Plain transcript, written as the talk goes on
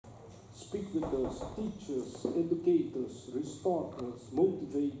speak with us, teachers, educators, restorers,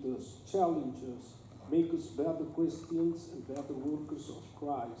 motivators, challengers, make us better Christians and better workers of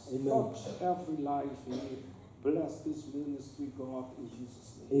Christ. Amen. Touch every life here. Bless this ministry, God, in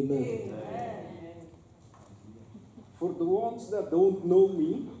Jesus' name. Amen. For the ones that don't know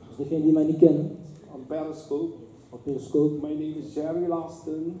me, Dus degenen die mij niet kennen, on Periscope, op Periscope, my name is Gerry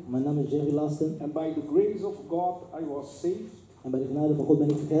mijn naam is Gerry and by the grace of God I was saved en bij de genade van God ben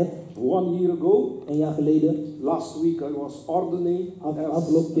ik gered. 1 year ago. 1 jaar geleden, Last week I was ordained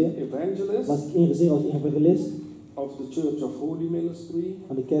afgelopen keer as evangelist was ik ingezet als evangelist of the Church of Holy Ministry,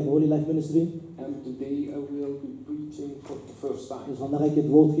 van de kerk Holy Life Ministry. and today I will be preaching for the first time. Dus vandaar ga ik het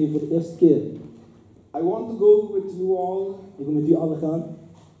woord geven voor de eerste keer. I want to go with you all Ik wil met u allen gaan.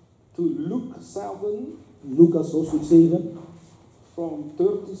 to Luke 7 Lucas hoofdstuk 7, from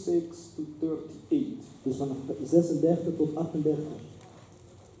 36 to 38. dus van 36 tot 38.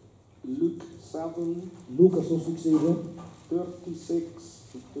 Luke 7, Lucas hoofdstuk 7, 36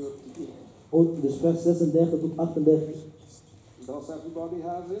 to 38. dus vers 36 tot 38. Does everybody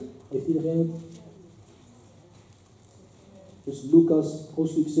have it? Heeft iedereen het? Dus Lucas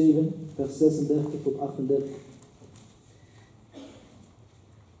hoofdstuk 7, vers 36 tot 38.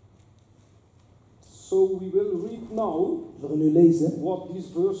 So we will read now We gaan nu lezen what these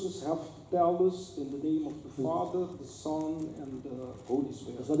verses have to tell us in the name of the Father, the Son, and the Holy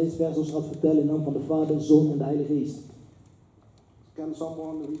Spirit. dus wat deze vers ons gaat vertellen in naam van de Vader, de Zoon en de Heilige Geest. Can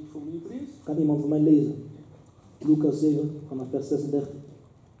someone read for me, please? Kan iemand voor mij lezen? Lucas 7, vanaf vers 36.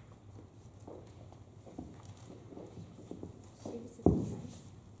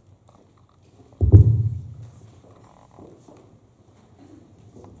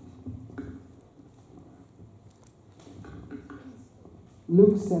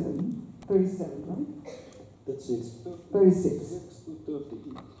 Luke 7, 37, right? That's 6. 36. 6 to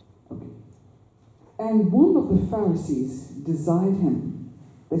 38. Okay. And one of the Pharisees desired him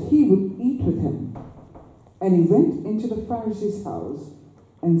that he would eat with him. And he went into the Pharisee's house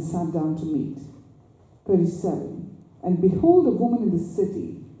and sat down to meat. 37. And behold, a woman in the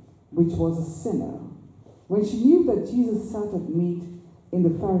city, which was a sinner, when she knew that Jesus sat at meat in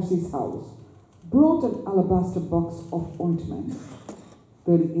the Pharisee's house, brought an alabaster box of ointment.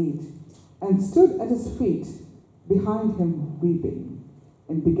 38. And stood at his feet behind him weeping,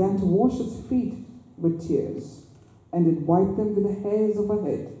 and began to wash his feet with tears, and did wipe them with the hairs of her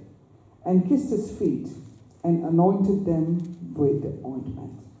head, and kissed his feet, and anointed them with the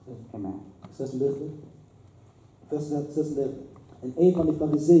ointment. Amen. 36. Vers 36. En een van de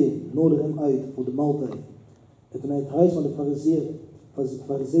fariseeën nodigde hem uit voor de maaltijd. En toen hij het huis van de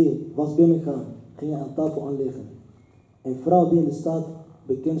fariseeën was binnengegaan, ging hij aan tafel aanliggen. Een vrouw die in de stad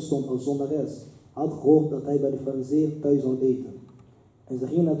bekend stond als zondares, had gehoord dat hij bij de fariseeën thuis zou eten. En ze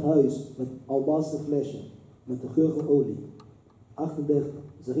ging naar het huis met een albaster flesje, met de geurige olie. 38.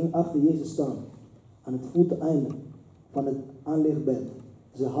 Ze ging achter Jezus staan, aan het voeteneinde van het aanlichtbed.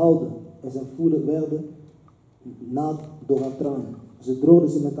 Ze huilde en zijn voeten werden nat door haar tranen. Ze droogde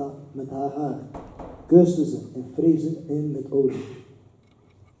ze met haar haar, kuste ze en wreef ze in met olie.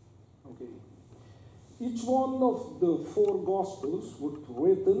 Okay. Each one of the 4 Gospels was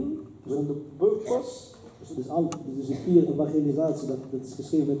written with the purpose Dus de 4 evangelisatie, dat is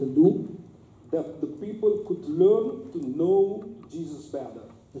geschreven met een doel. that the people could learn to know Jesus better.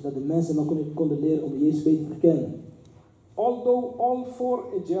 Dus dat de mensen dan konden leren om Jezus beter te kennen. Although all 4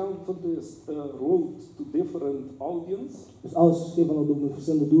 evangelists wrote to different audience, Dus alles is geschreven met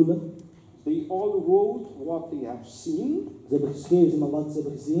verschillende doelen. they all wrote what they have seen, Ze hebben geschreven maar wat ze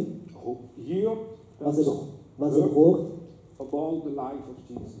hebben gezien, heard, wat ze hebben gehoord about the life of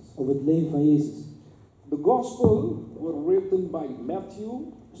Jesus. over het leven van Jezus. The Gospel were written by Matthew,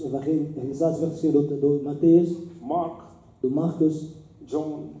 Dus de evangelisatie werd geschreven door Matthäus, Mark, door Marcus,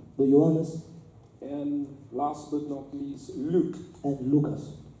 John, door Johannes and last but not least, Luke. en Lucas.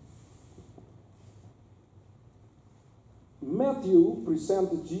 Matthew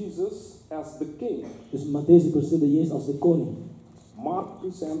presented Jesus as the king. Dus Matthäus presenteerde Jezus als de koning. Mark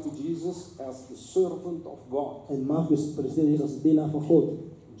presented Jesus as the servant of God. En Marcus presenteerde Jezus als de dienaar van God.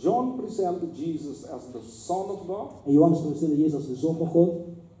 John presented Jesus as the Son of God. En Johannes presenteerde Jezus als de Zoon van God.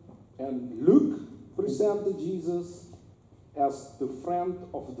 And Luke presented Jesus as the friend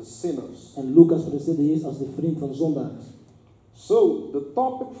of the sinners. En Lucas presenteerde Jezus als de vriend van zondaars. So, the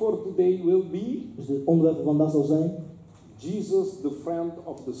topic for today will be Dus het onderwerp van vandaag zal zijn, Jesus, the friend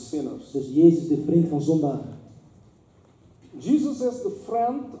of the sinners. dus Jezus de vriend van zondaren. Jesus is the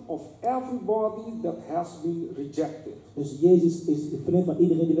friend of everybody that has been rejected. Dus Jezus is de vriend van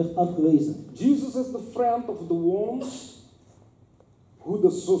iedereen die werd afgewezen. Jesus is the friend of the ones who the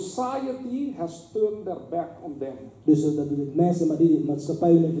society has turned their back on them. Dus dat de mensen, maar die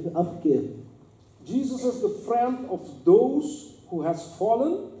maatschappij hun heeft afgekeerd. Jesus is the friend of those who has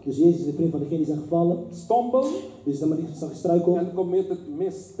fallen, Dus Jezus is de vriend van degenen die zijn gevallen. stumbled, Dus die zijn gestruikeld. and committed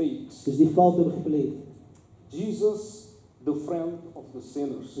mistakes. Dus die fout hebben gepleegd. Jesus, the friend of the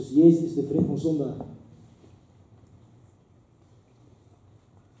sinners. Dus Jezus is de vriend van zondaar.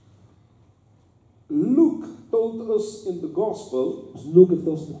 Luke told us in the gospel Dus Luke heeft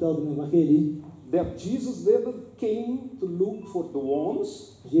ons verteld in de evangelie. that Jesus didn't came to look for the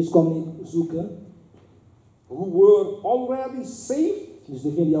ones Dus Jezus kwam niet zoeken. who were already saved, Dus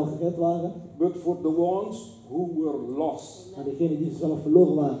degenen die al gered waren. but for the ones who were lost. Maar degenen die zelf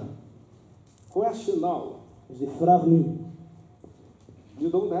verloren waren. Question now. Dus die vraag nu.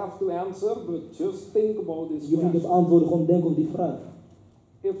 You don't have to answer, but just think about this Je hoeft niet te question. beantwoorden, gewoon denken op die vraag.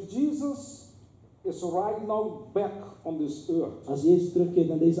 If Jesus is right now back on this earth, Als Jezus terugkeert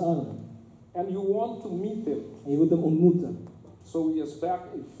naar deze aarde. and you want to meet him, En je wilt hem ontmoeten. so he is back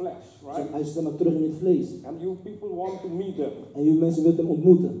in flesh, Dus right? hij is dan terug in het vlees. And you people want to meet him. En jullie mensen willen hem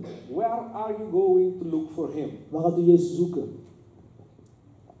ontmoeten. Where are you going to look for him? Waar gaat u Jezus zoeken?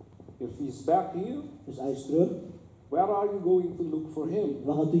 If he's back here, Dus hij is terug. where are you going to look for him?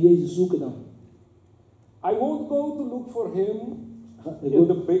 Waar gaat u Jezus zoeken dan? I won't go to look for him Ik in hoef-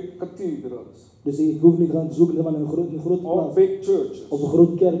 the big cathedrals, Dus ik hoef niet gaan zoeken naar een grote or plaats. big churches, Of een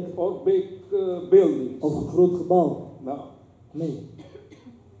grote kerk. or big buildings. Of een groot gebouw. No. Nee.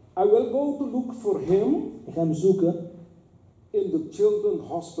 I will go to look for him Ik ga hem zoeken. in the children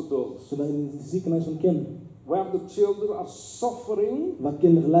hospitals, Zodat in het ziekenhuis van kinderen. where the children are suffering Waar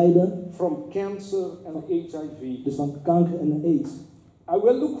kinderen lijden. from cancer and HIV. Dus van kanker en aids. I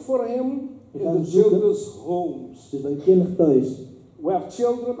will look for him Ik in ga hem the zoeken. children's homes, Dus bij kinderen thuis. where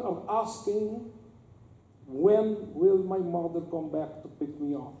children are asking, when will my mother come back to pick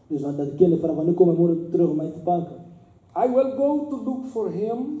me up? Dus dat de kinderen vragen, wanneer komt mijn moeder terug om mij te pakken? I will go to look for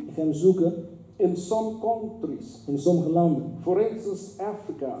him Ik ga hem zoeken in some countries, in sommige landen. for instance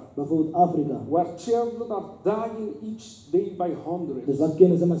Africa, Bijvoorbeeld Afrika. where children are dying each day by Dus hundreds waar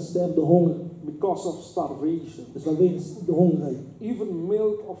kinderen zeg maar, sterven door honger. because of starvation. Dus vanwege de hongerheid. Even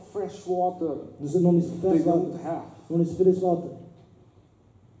milk or fresh water Dus er nog niet they vers don't water. have. Nog niet fris water.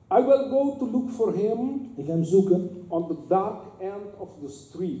 I will go to look for him Ik ga hem zoeken. on the dark end of the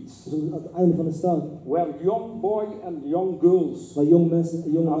streets, Dus aan het einde van de straat. where young boy and young girls Waar jonge mensen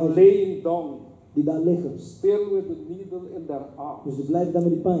en jonge are meisjes laying down, die daar liggen. still with the needle in their arm, Dus die blijven daar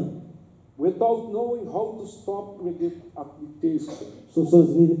met die pijn. without knowing how to stop with the application, Zodat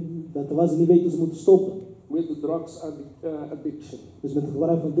ze niet, terwijl ze niet weten hoe ze moeten stoppen. with the drugs addiction. Dus met het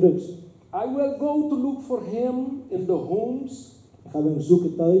gebruik van drugs. I will go to look for him in the homes Ik ga hem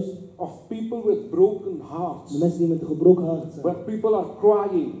zoeken thuis. of people with broken De hearts, mensen die met een gebroken hart zijn. where people are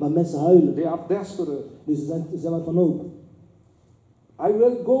crying, Waar mensen huilen. they are desperate. Dus ze zijn maar van hoop. I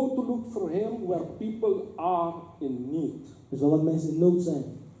will go to look for him where people are in need. Dus waar wat mensen in nood zijn.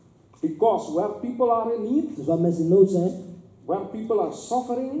 Because where people are in need, Dus waar mensen in nood zijn. where people are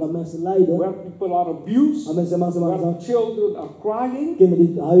suffering, Waar mensen lijden. where people are abused, Waar mensen where children are crying, kinderen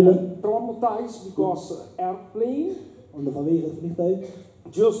die huilen. traumatized because airplane Vanwege het vliegtuig.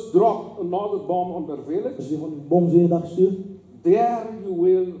 just dropped another bomb on their Dus village. die gewoon een bom weer dag gestuurd. There you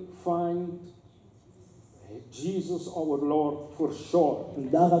will find Jesus our Lord for sure. En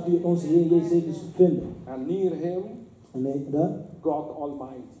daar gaat u onze Heer Jezus zeker vinden. And near him, En nee, daar God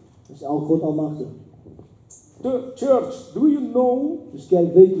Almighty. is al God almachtig. The church, do you know Dus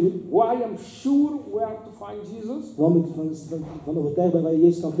kerk, weet u why I'm sure where to find Jesus? waarom ik van overtuigd ben waar je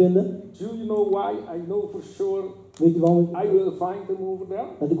Jezus kan vinden? Do you know why I know for sure Weet u waarom I will find him over there?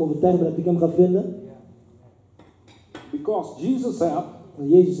 dat ik overtuigd ben dat ik hem ga vinden? Because Jesus said, Want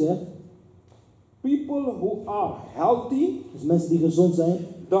Jezus zegt, people who are healthy dus mensen die gezond zijn,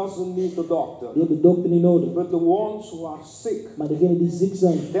 doesn't need a doctor, die hebben de dokter niet nodig. but the ones who are sick. Maar degenen die ziek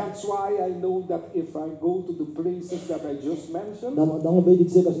zijn, That's why I know that if I go to the places that I just mentioned, dan weet ik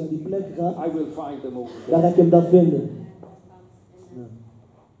zeker als je naar die plekken gaat, I will find them over daar there. ga ik hem dat vinden. Ja.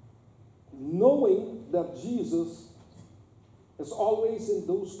 Knowing that Jesus is always in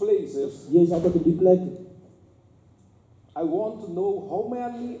those places, Jezus is altijd op die plekken. I want to know how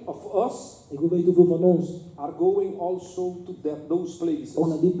many of us Ik wil weten hoeveel van ons are going also to those places. ook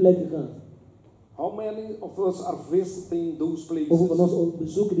naar die plekken gaan. How many of us are visiting those Hoeveel van places? ons ook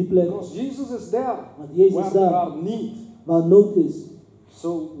bezoeken die plekken. Because Jesus is there Want Jezus where is there daar are need. waar nood is.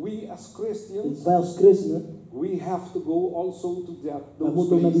 So we as Christians, Dus wij als christenen, we have to go also to wij those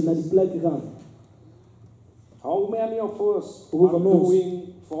moeten ook naar die places. plekken gaan. How many of us Hoeveel are van ons? doing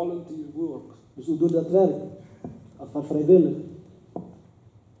volunteer work? Dus we doen dat werk. Van vrijwillig.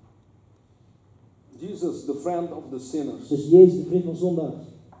 Jesus, the friend of the sinners. Dus Jezus, de vriend van zondaars.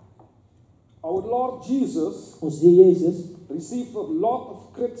 Our Lord Jesus Onze Heer Jezus, received a lot of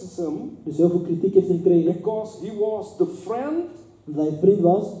criticism dus heel veel kritiek heeft gekregen, because he was the friend omdat hij vriend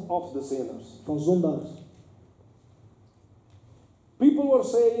was of the sinners. van zondaars. People were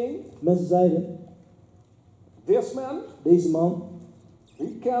saying, Mensen zeiden, this man, deze man, he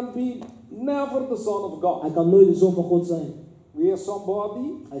can be never the son of God. hij kan nooit de zoon van God zijn. We are somebody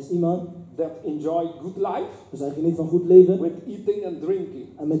Hij is iemand, that enjoy good life dus hij geniet van goed leven with eating and drinking.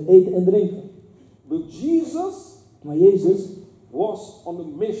 en met eten en drinken. But Jesus Maar Jezus, was on a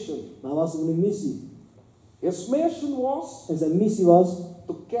mission. maar was op een missie. His mission was En zijn missie was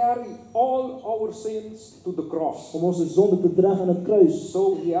to carry all our sins to the cross. om onze zonde te dragen aan het kruis.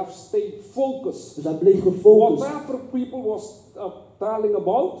 So he have stayed focused. Dus hij bleef gefocust. Whatever people was telling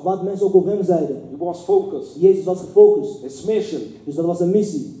about, Wat mensen ook over hem zeiden. he was focused. Jezus was gefocust. His mission. Dus dat was een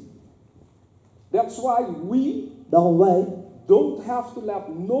missie. That's why we Daarom wij, don't have to let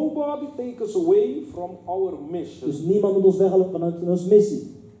nobody take us away from our mission. dus niemand moet ons weghalen vanuit onze missie.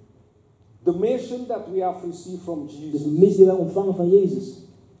 The mission that we have received from Dus Jesus. de missie die wij ontvangen van Jezus.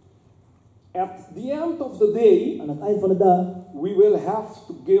 At the end of the day, Aan het eind van de dag, we will have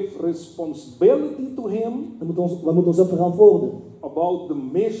to give responsibility to him we moeten ons verantwoorden. about the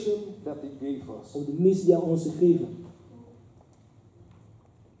mission that he gave us. Op de missie die hij ons heeft gegeven.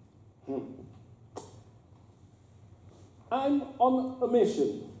 I'm on a mission.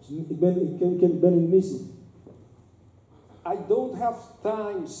 Dus ik ben in een missie. I don't have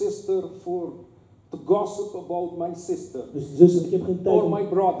time, sister, to gossip about my sister Dus zuster, ik heb geen tijd or my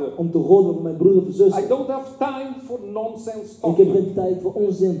brother. om te roddelen over mijn broeder of I zuster. don't have time for nonsense Ik heb talking. geen tijd voor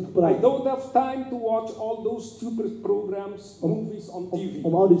onzin te I praten. don't have time to watch all those stupid programs, movies on TV.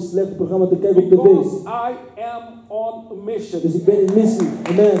 Om al die slechte programma's te kijken op Because tv. I am on a mission. Dus ik ben in missie.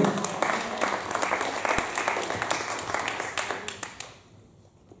 Amen.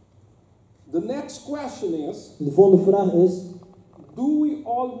 The next question is, De volgende vraag is, do we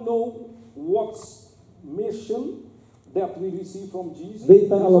all know what's mission that we receive from Jesus? weten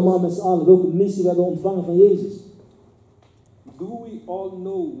wij allemaal met z'n allen welke missie we hebben ontvangen van Jezus? Do we all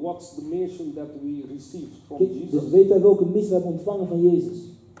know what's the mission that we received from Dus Jesus? weten wij welke missie we hebben ontvangen van Jezus?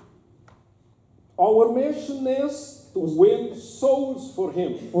 Our mission is to win souls for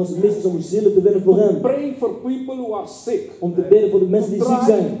Him. Onze missie is om zielen te winnen voor hem. Pray for people who are sick. Om te bidden voor de mensen die ziek Try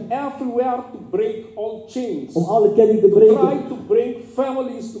zijn. everywhere to break all chains. Om alle ketting te Try breken. to bring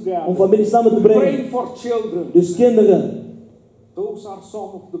families Om together. familie samen te Pray brengen. for children. Dus kinderen. Those are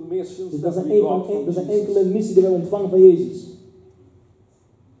some of the missions Dus dat that zijn, we got from dat zijn Jesus. enkele missies die wij ontvangen van Jezus.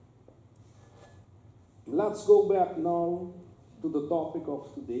 Let's go back now to the topic of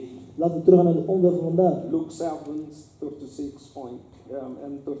today. Laten we terug gaan naar het onderwerp van vandaag. Luke 7, 36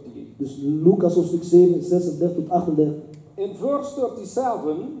 and 38. Dus Lucas hoofdstuk 7, 36 tot 38. In verse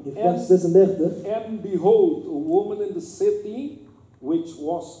 37, In vers 36. and behold, a woman in the city which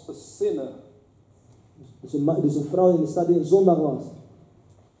was a sinner. Dus een vrouw in de stad die een zondag was.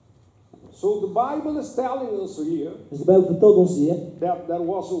 So the Bible is telling us here Dus de Bijbel vertelt ons hier. that there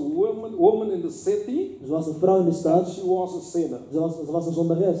was a woman in the city Dus er was een vrouw in de and stad. she was a sinner. Ze was een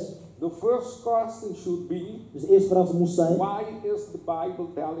zondares. The first question should be, Dus de eerste vraag moest zijn. why is the Bible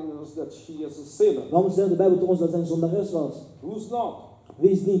telling us that she is a sinner? Waarom zegt de Bijbel tegen ons dat zij een zondares was? Who's not? Wie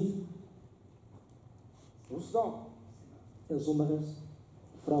is niet? Who's not? Een zondares.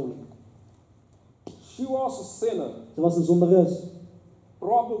 Vrouwelijk. She was a sinner, Ze was een zondares.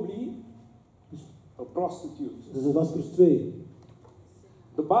 probably a prostitute. Dus ze was prostituee.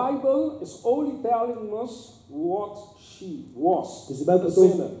 The Bible is only telling us what she was, Dus de a Bijbel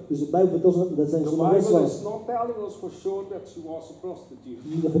sinner. vertelt ons dat zij een The zondares Bible was. is not telling us for sure that she was a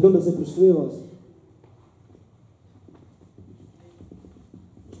prostitute. Dat vertelt dat zij prostituee was.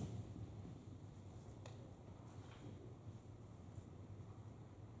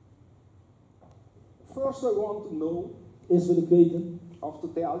 First I want to know, Eerst wil ik weten, of to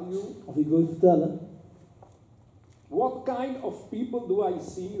tell you, of ik wil je vertellen, what kind of people do I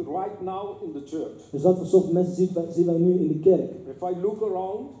see right now in the church? dus wat voor soort mensen zien wij nu in de kerk. If I look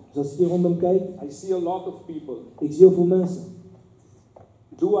around, Dus als ik hier rondom kijk, I see a lot of people. ik zie heel veel mensen.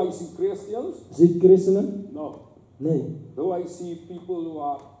 Do I see Christians? Zie ik christenen? No. Nee. Do I see people who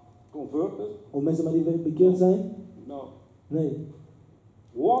are converted? Of mensen maar die bekeerd zijn? No. Nee.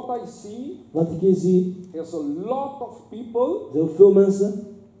 What I see Wat ik hier zie, is a lot of people zijn heel veel mensen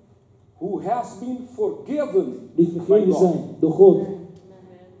who has been forgiven die by vergeven God. zijn door God.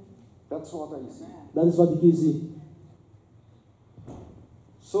 That's what I see. Dat is wat ik hier zie.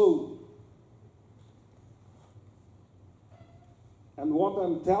 And what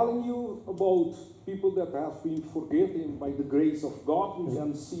I'm telling you about people that have been forgiven by the grace of God, we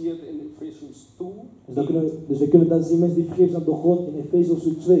can see it in Ephesians 2. Dus we kunnen dat zien, mensen die vergeven zijn door God, in Efeze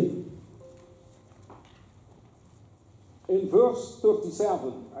hoofdstuk 2. In verse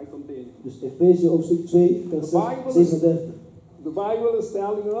 37, I continue. Dus Efeze hoofdstuk 2, vers 37. The Bible is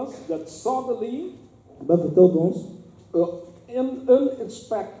telling us that suddenly De Bijbel vertelt ons, an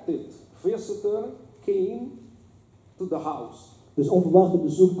unexpected visitor came to the house. dus onverwachte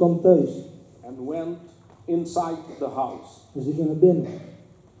bezoek kwam thuis. And went inside the house. Dus die ging naar binnen.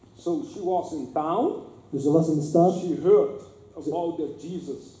 So she was in town. Dus ze was in de stad. She heard about that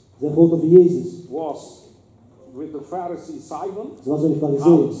Jesus Ze hoorde over Jezus. was with the Pharisee Simon. Ze was bij de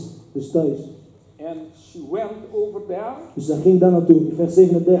Farizeeën, dus thuis. And she went over there. Dus ze ging daar naartoe, in vers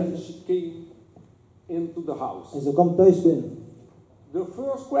 37. And she came into the house. En ze kwam thuis binnen. The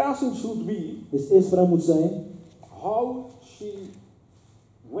first question should be, Dus de eerste vraag moet zijn, how she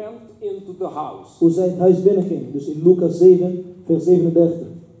went into the house. hoe zij het huis binnenging. Dus in Lucas 7, vers 37.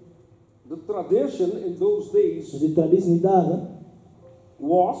 The tradition in those days Dus de traditie in die dagen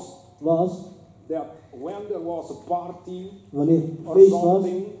was that when there was a party wanneer or feest was,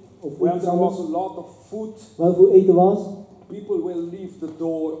 something, of when iets there was anders, a lot of food, waarvoor eten was, people will leave the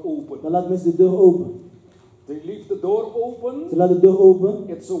door open. dan laat mensen de deur open. They leave the door open. Ze laten de deur open.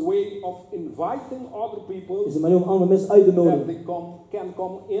 It's a way of inviting other people Is een manier om andere mensen uit te that nodigen. they can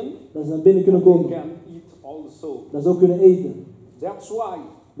come in. Dat ze naar binnen kunnen They komen. can eat also. Dat ze ook kunnen eten. That's why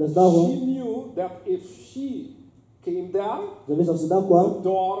Dat is daarom. she knew that if she came there, Ze wist als ze daar kwam, the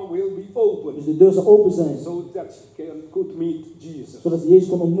door will be open, dus de deur zou open zijn. so that she could meet Jesus. Zodat ze Jezus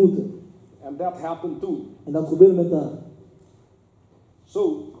kon ontmoeten. And that happened too. En dat gebeurde met haar.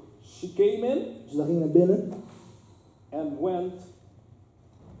 So she came in Dus ze ging naar binnen. and went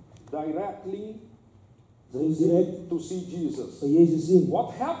directly Ze ging direct to see Jesus. van Jezus zien. What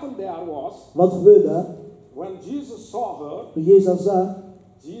happened there was, Wat gebeurde daar? when Jesus saw her, Toen Jezus haar zag,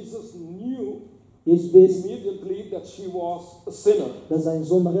 Jesus knew Jezus wist immediately that she was a sinner. dat zij een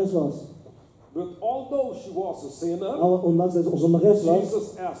zondares was. But although she was a sinner, Ondanks dat ze een zondares was,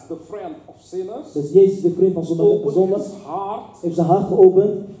 Jesus, as the friend of sinners, dus Jezus de vriend van opened zondaar, his heart heeft zijn hart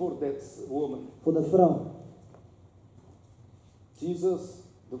geopend for that woman. voor dat vrouw. Jesus,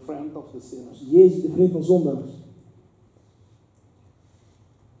 the friend of the sinners. Jezus de vriend van zondaars.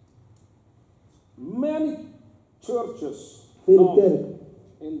 Many churches Vele now kerken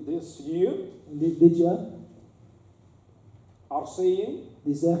in this year in dit jaar, are saying,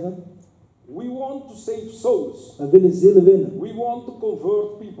 die zeggen, we want to save souls. wij willen zielen winnen. We want to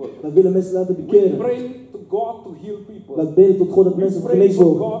convert people. Wij willen mensen laten We bekeren. pray to God to heal people. Wij bidden tot God dat We mensen pray genezen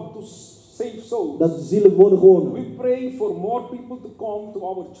for worden. God to save souls. Dat zielen worden gewonnen. We pray for more people to come to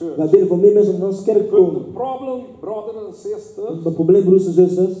our church. Wij bidden voor meer mensen om naar onze kerk te But the komen. problem, brothers and sisters, Het probleem, broers en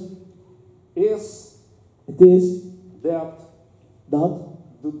zusters, is het is that dat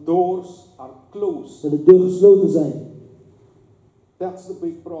the doors are closed. de deuren gesloten zijn. That's the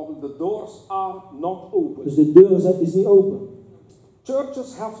big problem. The doors are not open. Dus de deuren is niet open.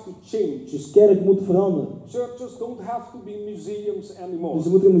 Churches have to change. Dus kerk moet veranderen. Churches don't have to be museums anymore. Dus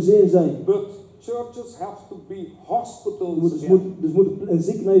er moet een museum zijn. But churches have to be hospitals Dus again. moet een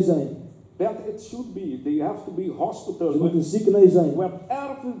ziekenhuis zijn. That it should be. They have to be hospitals. Er moet een ziekenhuis zijn. Where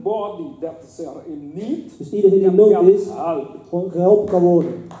everybody that is in need Dus iedereen die in can nood get is, help. gewoon geholpen kan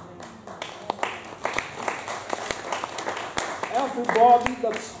worden. Everybody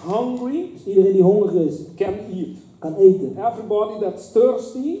that's hungry Dus iedereen die hongerig is, can eat. kan eten. Everybody that's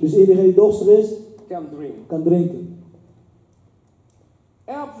thirsty Dus iedereen die dorstig is, can drink. kan drinken.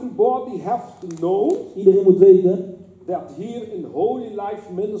 Everybody have to know Iedereen moet weten that here in Holy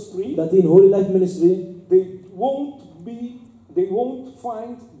Life Ministry dat in Holy Life Ministry, they won't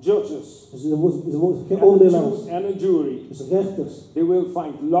find judges dus er wordt geen and oordelaars, and a jury. dus rechters. They will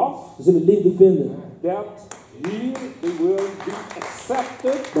find love. Ze zullen liefde vinden. That here they will be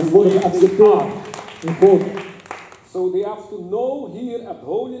accepted Dat the worden way they geaccepteerd are. in God. So they have to know here at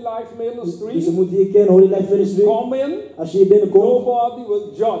Holy Life Dus ze Ministry, moeten hier kennen, Holy Life Ministry. come in, Als je hier binnenkomt, nobody will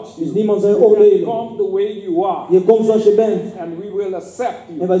judge dus you. niemand zal je You can oordelen. come the way you are, Je komt zoals je bent. and we will accept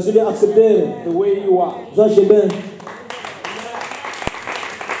En you wij zullen je accepteren, the way you are. zoals je bent.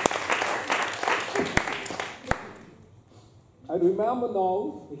 I remember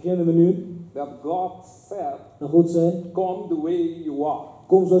now Ik herinner me nu that God said, dat God zei, come the way you are.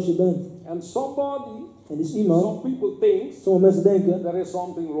 kom zoals je bent. And somebody, En er is iemand, some people think sommige mensen denken, there is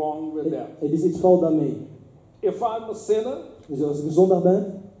something wrong with that. het is iets fout daarmee. If I'm a sinner, Dus als ik een zondag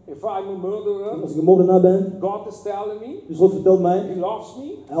ben, If I'm a murderer, Als ik een moordenaar ben, God is telling me, dus God vertelt mij, He loves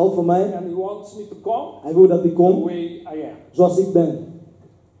me, Hij houdt van mij, and He wants me to come Hij wil dat ik the kom way I am. zoals ik ben.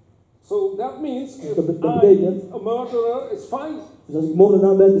 So that means if dat I'm betekent- a murderer, it's fine. Dus als ik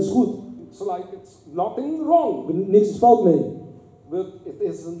moordenaar ben, is het goed. It's like it's nothing wrong. Niks is fout mee. But it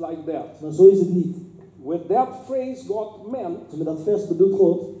isn't like that. Maar zo is het niet. With that phrase, God meant, Dus met dat vers bedoelt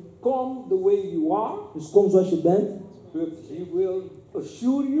God, come the way you are, dus kom zoals je bent. but He will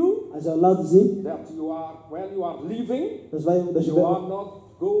assure you Hij zal laten zien that you are, when you are leaving, dat je you are not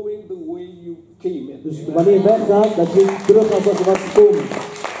going the way you came in. dus wanneer je weggaat, dat je terug gaat zoals je was gekomen.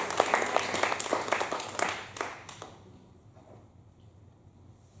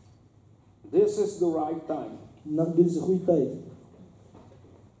 This is the right time. Nou, dit is een goede tijd.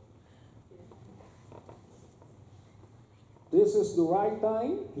 This is the right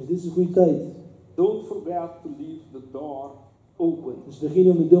time. Dus dit is een goede tijd. Don't forget to leave the door open. Dus vergeet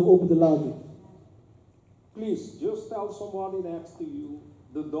niet om de deur open te laten. Please, just tell somebody next to you,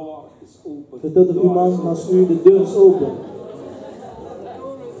 the door is open. Vertel The tegen door iemand is naast open. u, de deur is open.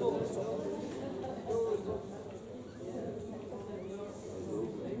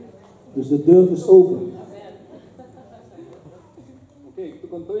 Dus de deur is open. Okay, to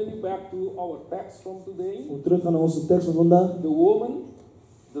continue back to our text from today. Om terug te gaan naar onze tekst van vandaag. The woman,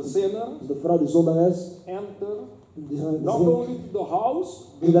 the sinner, Dus de vrouw die zondares, enter die gaan not only to the house,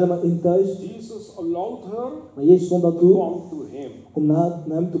 niet alleen in thuis, Jesus allowed her maar Jezus stond to daartoe come to him. om naar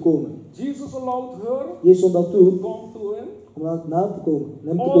hem te komen. Jesus allowed her Jezus stond to daartoe come to him. om naar hem te komen.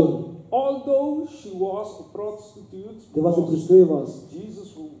 Naar hem te komen. Although she was a prostitute, Dit was een because prostituee was.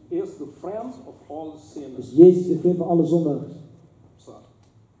 Jesus who is the friend of all sinners. Dus Jezus is de vriend van alle zondaars. Sorry.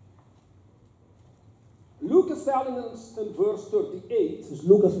 Luke is telling us in verse 38 Dus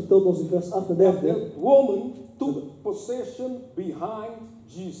Lucas vertelt ons in vers that 38. the woman took possession behind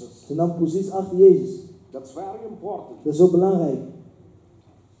Jesus. Ze nam positie achter Jezus. That's very important. Dat is zo belangrijk.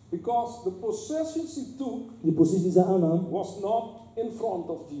 Because the possession she took Die positie die zij aannam, was not in front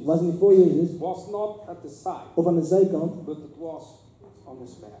of Jesus. was niet voor Jezus Was not at the side, of aan de zijkant, but it was on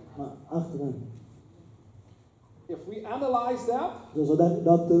his back. maar achter hem. If we analyze that, Dus als we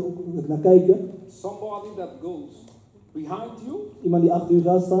dat naar kijken, somebody that goes behind you iemand die achter u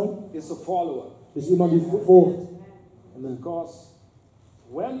gaat staan, is a follower. dus iemand die volgt. Amen. Because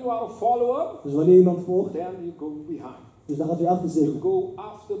when you are a follower, Dus wanneer iemand volgt, then you go behind. dus dan gaat u achter You zitten. go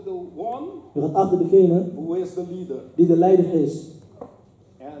after the one U gaat achter degene who is the leader. die de leider is.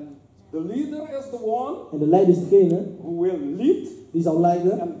 And the leader is the one En de leider is degene who will lead die zal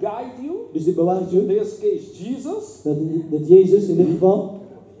leiden, and guide you. dus die bewaart In u. this case, Jesus. Dat Jezus in dit geval,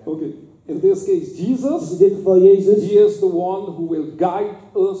 Okay. In this case, dus Jesus. in dit geval Jezus, He is the one who will guide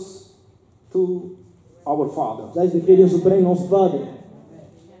us to our Father. zij is degene die ons brengt naar onze Vader.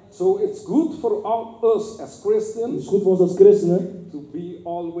 So it's good for us as Het Christians is goed voor ons als christenen to be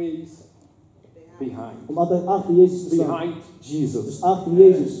always behind. om altijd achter Jezus te staan. Behind Jesus. Dus achter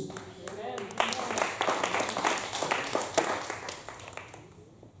Jezus.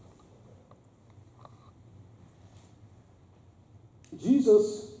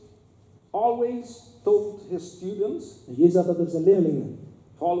 Jesus always told his students, En Jezus had dat tegen zijn leerlingen.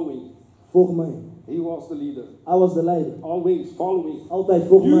 follow me. Volg mij. He was the leader. Hij was de leider. Always follow me. Altijd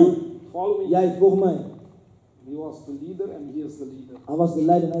volg You mij. follow me. Jij volg mij. He was the leader and he is the leader. Hij was de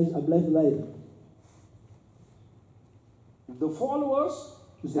leider en hij blijft de leider. The followers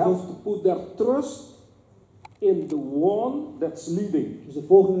Dus have to put their trust in the one that's leading. de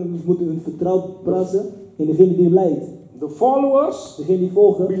volgenden moeten hun vertrouwen plaatsen in degene die leidt. The followers Degene die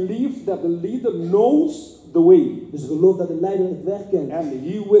volgen, believe that the leader knows the way dus geloof dat de leider het weg kent. and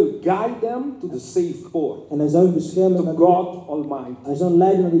he will guide them to the safe port, En hij zou hen beschermen to naar God Almighty. hij zou hen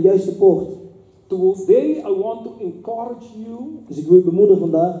leiden naar de juiste poort. Today I want to encourage you, Dus ik wil je bemoedigen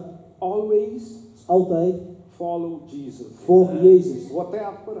vandaag, always altijd follow Jesus. volg Jezus.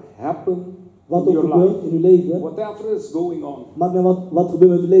 Whatever happened Wat in ook your gebeurt life, in uw leven, whatever is going on, maakt niet wat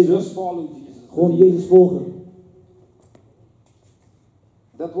gebeurt met uw leven, just follow Jesus. gewoon Jezus volgen.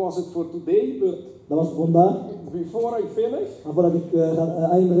 That was it for today, but Dat was het voor vandaag. before I finish, Maar voordat ik ga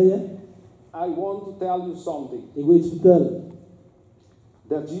eindigen, I want to tell you something ik wil iets vertellen.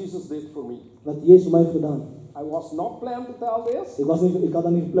 that Jesus did for me. Wat Jezus voor mij heeft gedaan. I was not planned to tell this, Ik had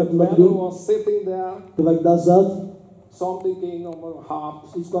dat niet gepland but om dat te when I doen. was sitting there, Terwijl ik daar zat, something came on my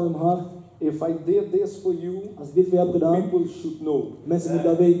heart. iets kwam in mijn hart. If I did this for you, Als ik dit voor je heb gedaan, people should know. mensen moeten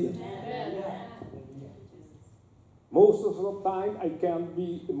dat weten. Most of the time I can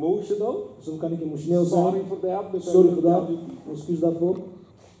be emotional. Soms kan ik emotioneel Sorry zijn. for that, but I Sorry will voor dat. tell you. Excuus daarvoor.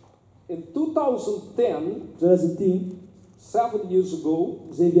 In 2010, 2010 7 years ago,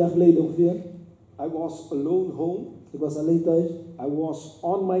 7 jaar geleden ongeveer. I was alone home. Ik was alleen thuis. I was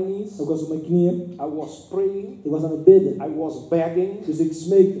on my knees. Ik was op mijn knieën. I was praying. Ik was aan het bidden. I was begging. Dus ik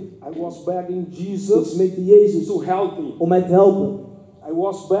smeekte. I was begging Ik Jesus smeekte Jezus to help me. om mij te helpen. I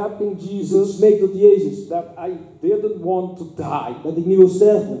was begging Dus ik Jesus smeekte tot Jezus that I didn't want to die. dat ik niet wil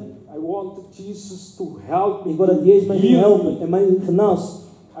sterven. I wanted Jesus to help me. Ik wou dat Jezus mij ging heal helpen me. en mij genas.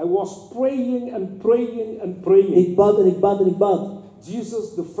 I was praying and praying and praying. Ik bad en ik bad en ik bad.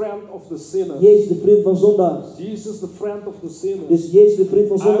 Jesus, the friend of the sinner. Jezus de vriend van zondaars. Jesus, the friend of the sinner. Dus Jezus de vriend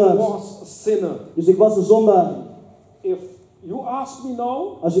van I zondaars. was a sinner. Dus ik was een zondaar. If you ask me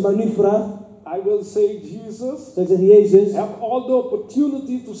now, Als je mij nu vraagt, I will say Jesus. zou ik zeggen Jezus. Have all the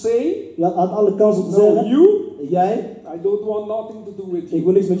opportunity to say, Je had alle kans om te no, zeggen. you, Jij, I don't want nothing to do with ik you.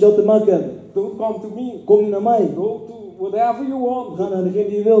 wil niks met jou te maken hebben. Don't come to me. Kom niet naar mij. Go to whatever you want. Ga naar degene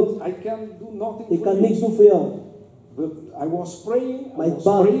die je wilt. I can do nothing Ik for kan you. niks doen voor jou. But I was praying, Maar I ik was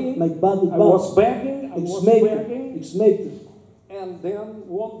bad, praying, maar ik bad, ik I was bad. begging, I Ik was smeekte, begging. ik smeekte. And then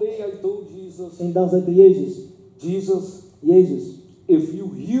one day I told Jesus, En dan zei ik tegen Jezus. Jesus, Jezus, if you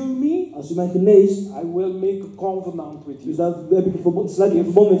heal me, als u mij geneest, I will make a covenant with dus you. dan heb ik een verbond, sluit ik een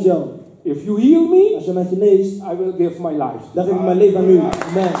verbond met jou. If you heal me, Als je mij geneest, I will give my life. dan geef ik mijn leven aan u.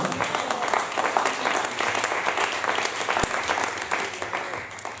 Amen.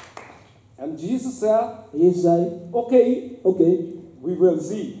 And Jesus said, En Jezus zei, okay, oké, we will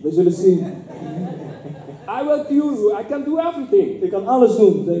see. we zullen zien. I will cure you. I can do everything. Ik kan alles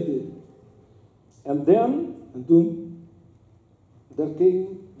doen, zei hij. And then En toen there came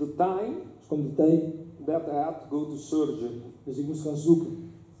the time kwam de tijd, that I had to go to surgery. dus ik moest gaan zoeken.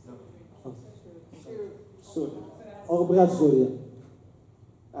 Surgery. Operatie, sorry. Ja.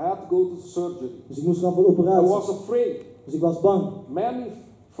 I had to go to surgery. Dus ik moest gaan voor de I operatie. was afraid. Dus ik was bang. Many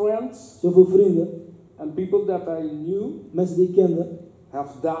friends Zoveel vrienden, and people that I knew mensen die ik kende,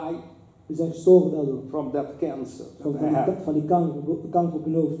 have died die zijn gestorven daardoor. from that cancer Van, that I had. van die kanker op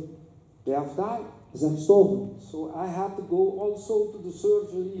hun hoofd. They have died. Ze zijn gestorven. So I had to go also to the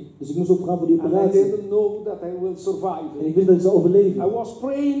surgery. Dus ik moest ook gaan voor die And I operatie. didn't know that I will survive En ik it. wist dat ik zou overleven. I was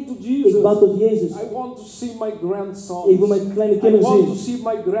praying to Ik Jesus. bad tot Jezus. I want to see my grandsons. Ik wil mijn kleine I kinderen want to zien. see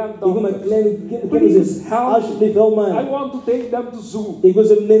my Ik wil mijn granddaughters. kleine kinderen Please zien. help me. Alsjeblieft, help I mij. want to take them to zoo. Ik wil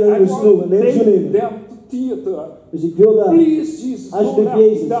ze mee naar I de want snoe, to neem ze take nemen. them to theater. Dus ik wil daar. Please, Jesus, don't Alsjeblieft, let me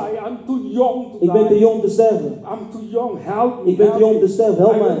Jezus. die. I'm too young to Ik ben te die. jong om te sterven. I'm too young. Help me. Ik ben te help jong om me. te sterven.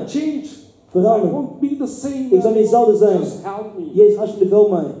 Help I will mij. change. I Verander. won't be the same. Ik zal niet anymore. hetzelfde zijn. Just help me. Jezus, alsjeblieft, help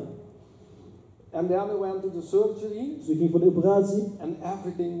mij. And then I went to the surgery, Dus ik ging voor de operatie. and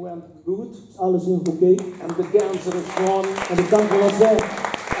everything went good. Dus alles ging oké. And the cancer is gone, En de kanker was weg.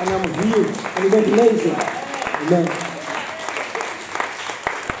 and I'm healed. En ik ben genezen. Amen.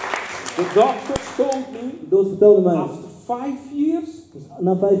 The doctors told me De dood vertelde mij. after 5 years, Dus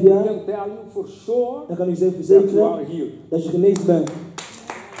na 5 I jaar, can tell you for sure dan kan ik zeker that you verzekeren are healed. dat je genezen bent.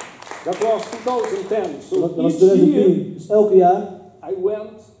 That was 2010. So Dat was each year 2010. Dus elke jaar. I went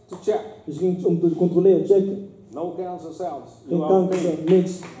to check. Dus ik ging om te controleren, checken. No cancer cells. Geen You are kanker, clean.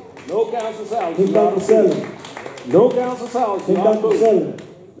 niks. No cancer cells. Geen You are kankercellen. clean. No cancer cells. Geen You are good. kankercellen.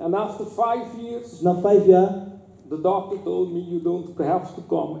 And after 5 years, Dus na 5 jaar, the doctor told me you don't have to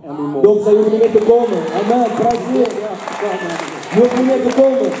come anymore. dokter zei, je hoeft niet meer te komen. Amen, prijs de You Heer. don't have to come anymore. Je hoeft niet meer te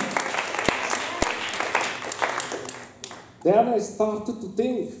komen. Then I started to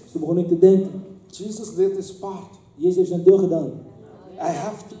think, Dus toen begon ik te denken, Jesus did his part. Jezus heeft zijn deel gedaan. I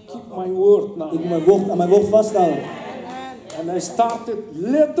have to keep my word now. Ik moet aan mijn woord vasthouden. And I started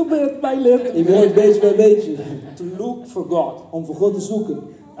little bit by little Ik begon beetje bij beetje to look for God. om voor God te zoeken.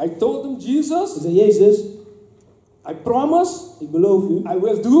 I told him, Jesus, Ik zei, Jezus, I promise ik beloof u, I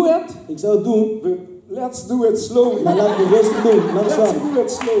will do it, ik zal het doen, but let's do it slowly. maar laten we rustig doen. Let's Langzaam. do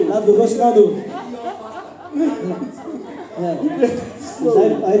it slowly. Laten we rustig aan doen. Ja. Dus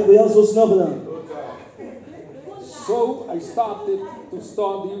hij heeft voor jou zo snel gedaan. So I started to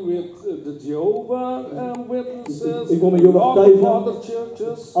study with the Jehovah Witnesses, Ik kom met a Jehovah lot of getuigen. other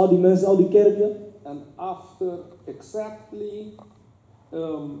churches, Al die mensen, al die kerken. and after exactly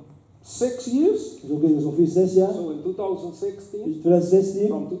 6 years, Dus ook is ongeveer 6 jaar. so in 2016, Dus 2016.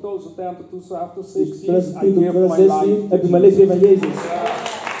 from 2010 to 2016, Dus I 2010 tot gave my 2016 life heb to ik mijn leven gegeven aan Jezus.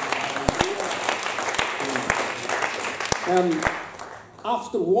 And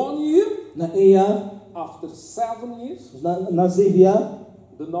after 1 year, Na 1 jaar, after 7 years, dus na 7 jaar,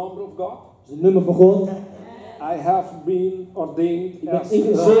 the number of God, is het nummer van God. I have been ordained Ik ben as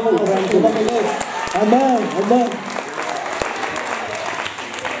ingezegend als een evangelist. Amen, amen.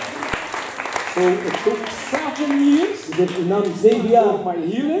 So it took 7 years Dus het nam 7 jaar for my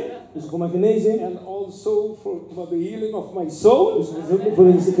healing, Dus voor mijn genezing. And also for the healing of my soul. Dus voor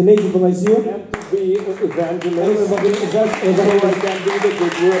de genezing van mijn ziel. And to be an evangelist. En So I can do the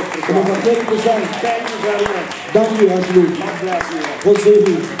good work. Om evangelie te zijn. Thank you very much. Dank u alsjeblieft. God bless you. God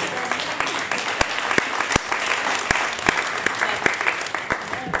zegen u.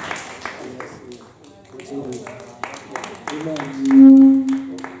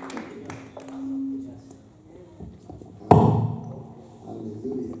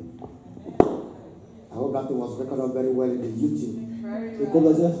 I hope that it was recorded very well in the YouTube. Ik hoop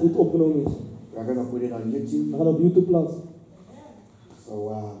dat het echt goed opgenomen is. We are going to put it on YouTube, We gaan op YouTube plaatsen. so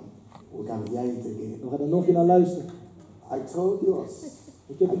we can hear it again. We gaan er nog een keer naar luisteren. I told you.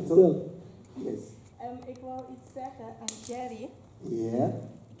 Ik heb het verteld. Yes. Ik wou iets zeggen aan Gerry. Yeah.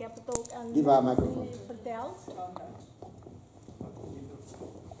 Ik heb het ook aan Give her a microphone. jullie verteld.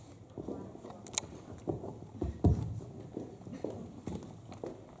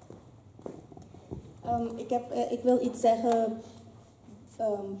 Ik wil iets zeggen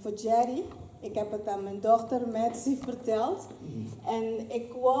voor Gerry. Ik heb het aan mijn dochter Mercy verteld. En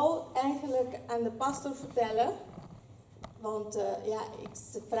ik wou eigenlijk aan de pastor vertellen. Want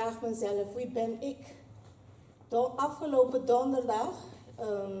ik vraag mezelf, wie ben ik? Afgelopen donderdag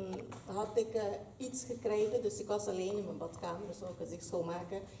had ik iets gekregen. Dus ik was alleen in mijn badkamer, dus ook als ik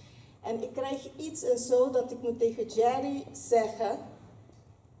schoonmaken. En ik krijg iets en zo dat ik moet tegen Gerry zeggen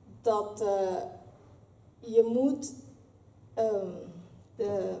dat je moet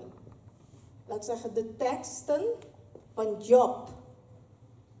de teksten van Job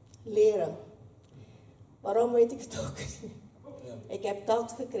leren. Waarom weet ik het ook niet. Ik heb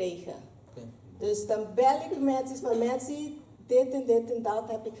dat gekregen. Dus dan bel ik mensen van mensen, dit en dat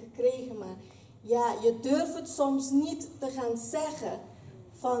heb ik gekregen. Maar ja, je durft het soms niet te gaan zeggen.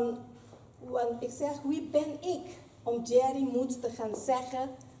 Want ik zeg, wie ben ik? Om Gerry moet te gaan zeggen,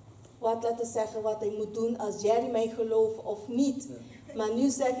 laten zeggen wat hij moet doen als Gerry mij gelooft of niet. Maar nu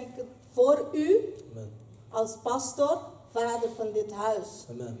zeg ik het voor u, als pastor, vader van dit huis.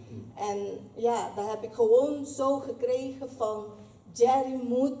 Amen. En ja, dat heb ik gewoon zo gekregen van Gerry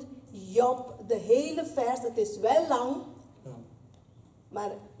moet Job, de hele vers, het is wel lang,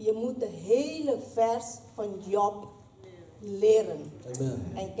 maar je moet de hele vers van Job leren. Amen.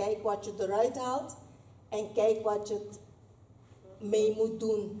 En kijk wat je eruit haalt en kijk wat je mee moet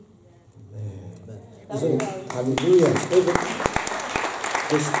doen. Dank u wel. Hallelujah.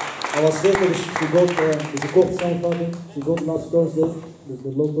 Dus I was there, dus she got the korte samenvatting. She got last Thursday,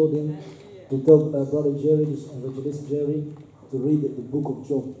 the lotto ding, to tell brother Gerry, dus Evangelist Gerry, to read the book of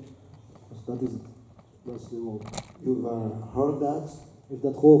Job. Dus dat is het. Dat is de woord. You've heard that. Heeft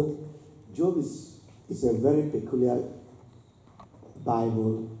dat gehoord? Job is a very peculiar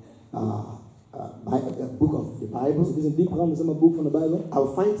Bible, book of the Bible. Dus het is een diepgaand boek van de Bijbel.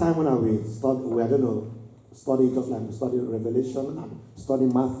 I'll find time when we are going to study just like we study Revelation and study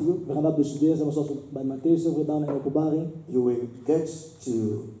Matthew. We gaan dat bestuderen zoals we bij Matthäus hebben gedaan en Openbaring. You will get to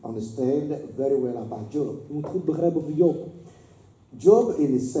understand very well about Job. Je moet goed begrijpen over Job. Job,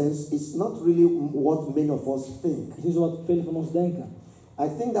 in a sense, is not really what many of us think. Het is niet zo wat velen van ons denken. I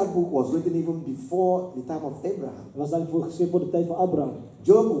think that book was written even before the time of Abraham. Het was eigenlijk geschreven voor de tijd van Abraham.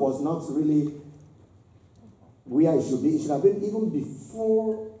 Job was not really where he should be. It should have been even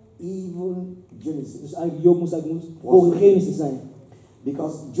before even Genesis. Dus eigenlijk Job moest voor Genesis zijn.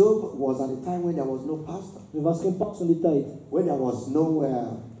 Because Job was at a time when there was no pastor. Er was geen pastor in die tijd. When there was no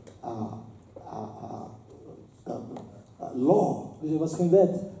law. Dus er was geen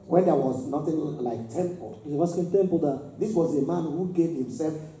wet. When there was nothing like temple. Dus er was geen tempel daar. This was a man who gave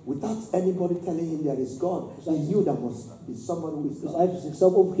himself without anybody telling him there is God. He knew there must be someone who is Dus God. hij heeft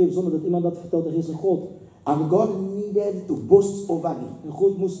zichzelf opgegeven zonder dat iemand dat vertelt, er is een God. And God needed to boast over him. En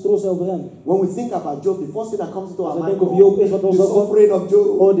God moest troosten over hem. When we think about Job, the first thing that comes into our Als we mind denken over Job is wat the ons suffering of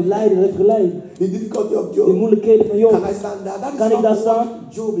Job, oh, die lijden, dat heeft geleid. the difficulty of Die Job. moeilijkheden van Job. Can I stand there? That is Kan ik daar not staan?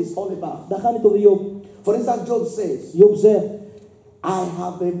 what Job is all about. Daar gaat niet over Job. For instance, Job says, Job zegt, I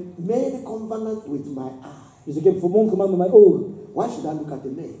have made a covenant with my eye. dus ik heb verbond gemaakt met mijn ogen. Why should I look at the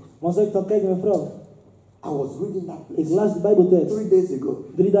man? Maar zou ik dan kijken naar mijn vrouw? I was reading that Ik place las de Bijbeltekst 3 days ago.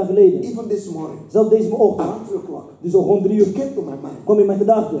 3 dagen geleden. Even this morning, Zelfs deze ochtend. around 3 o'clock, Dus al rond 3 it uur came to my mind. kwam in mijn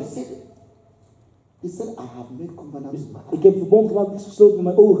gedachten. He said, I have made covenant with my Ik eye. heb verbond gemaakt, gesloten met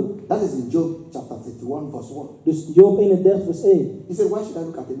mijn ogen. That is in Job chapter 31, verse 1. Dus Job 31 vers 1. He said, why should I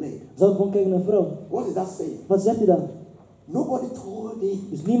look at the man? Zou ik gewoon kijken naar een vrouw? What is that saying? Wat zegt hij dan? Nobody told him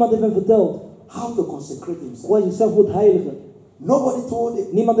Dus niemand heeft hem verteld how to consecrate himself. hoe hij zichzelf moet heiligen. Nobody told him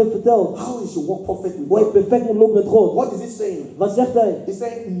Niemand heeft verteld how he should walk perfect with hoe je God. perfect moet lopen met God. What is he saying? Wat zegt hij? He's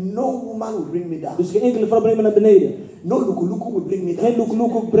saying, no woman will bring me down. Dus geen enkele vrouw brengt me naar beneden. No luku will bring me down. Geen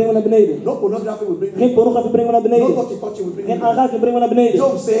loekoe brengt me naar beneden. No pornography will bring me Geen down. pornografie brengt me naar No beneden. touchy will bring me Geen down. aanraking brengt me naar beneden.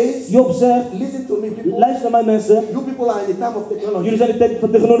 Job says, Job zegt, listen to me, people. luister naar mij mensen. You people are in the time of technology. Jullie zijn de tijd van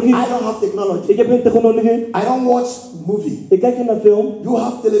technologie. I don't have technology. Ik heb geen technologie. I don't watch movie. Ik kijk geen naar film. You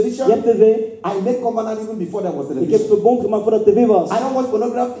have television. Je hebt tv. I make covenant even before there was Ik heb television. verbond gemaakt voordat tv was. I don't watch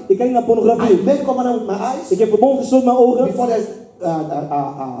pornography. Ik kijk naar I pornografie. make covenant with my eyes Ik heb verbond gesloten met mijn ogen. before there's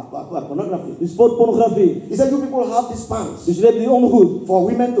pornography. Dus voor pornografie. He said, you people have these pants Dus jullie hebben die ondergoed. for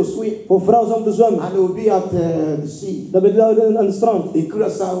women to swim, Voor vrouwen om te zwemmen. and they will be at the sea, Dan ben je aan het strand. in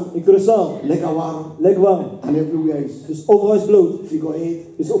Curaçao, In Curaçao. Legawar, Lekker warm. and everywhere is Dus overal is bloot. figure 8.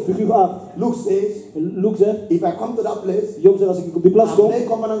 Dus op figuur 8. Luke says, En Luke zegt, if I come to that place, Job zegt, als ik op die plaats I kom, make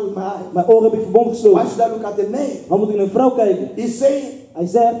covenant with my eyes. mijn oren heb ik verbond Why gesloten. should I look at the name? Waar moet ik naar een vrouw kijken? He's saying, Hij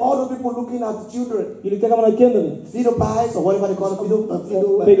zegt, all the people looking at the children, jullie kijken maar naar kinderen. pedophiles or whatever they call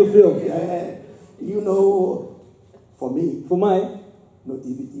it, Pedofiel. you know, for me, Voor mij, no TV.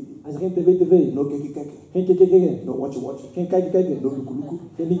 hij zegt geen tv. No keke. Geen kijken. No watch. Geen kijken. No luku.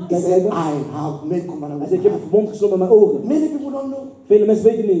 Geen niet He said, kijken. I have made covenant Hij with zegt, ik my heb een eyes. verbond gesloten met mijn ogen. Many people don't know. Vele mensen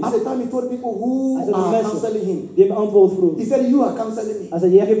weten niet. At the time he told people who Hij zei, die are mensen, counseling him. die hebben antwoord vroeg. He said, you are counseling me. Hij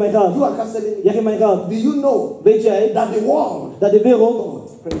zei, jij geeft mij You geld. are counseling me. Jij geeft mij geld. Do you know Weet jij that the world, dat de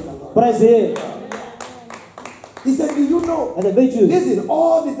wereld, praise the Lord. prijs de Heer. He said, do you know? Hij zei, weet je, Listen,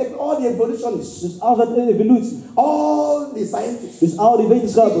 all the evolutionists, dus al dat evolutie, all the scientists, dus al die it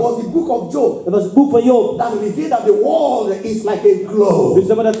wetenschappers, was the book of Job dat was het boek van Job. that revealed that the world is like a globe. Dus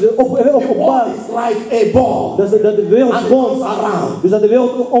zeg maar dat de The world openbaar, is like a ball. dat de wereld And it rond, goes around. dus dat de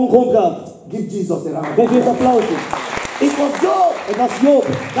wereld omgrond gaat. Give Jesus a round. Geef je een applaus. It was Job Het was Job.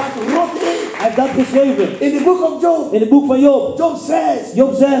 that wrote it Hij heeft dat geschreven. in the book of Job. In het boek van Job. Job says,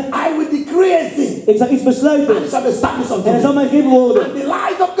 Job zegt, I will decree a thing, ik zal iets besluiten. and it shall be established unto En het zal me. mij gegeven worden. And the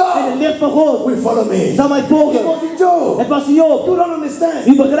light of En het God licht van God will follow me. zal mij It volgen. was in Job. Het was in Job. You don't understand.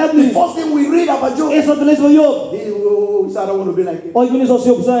 U begrijpt The niet. first thing we read about Job, Eerst wat we lezen van Job. he said, I don't want to be like him. Oh, ik wil niet zoals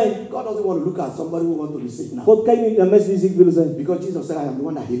Job zijn. God doesn't want to look at somebody who wants to be sick now. God kijkt niet naar mensen die ziek willen zijn. Because Jesus said, I am the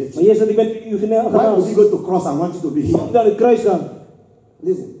one that healed Maar you. Jezus zegt, ik ben u Why would genaamd. he go to cross and want you to be healed? Naar het kruis gaan.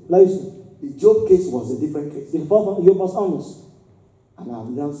 Listen, Luister. the Job case was a different case. Het geval van Job was anders. And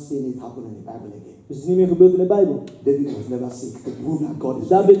I've now seen it happen in the Bible again. Dus het is niet meer gebeurd in de Bijbel. David was never sick to prove that God is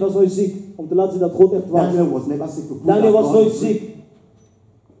David was nooit ziek. Om te laten zien dat God echt was. Daniel was never sick to prove Daniel that was God nooit is ziek.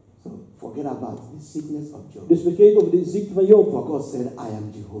 So forget about the sickness of Job. Dus vergeet over de ziekte van Job. For God said, I am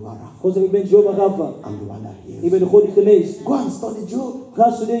Jehovah Rapha. God zegt, ik ben Jehovah Rapha. I'm the one that Ik heals. ben de God die geneest. Go and study Job.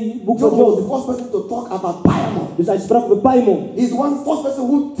 Ga studeren het boek Job van was the Job. first person to talk about Paimon. Dus hij sprak over Paimon. He's one first person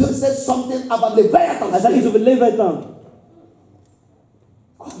who said something about Leviathan. Hij zei iets over Leviathan.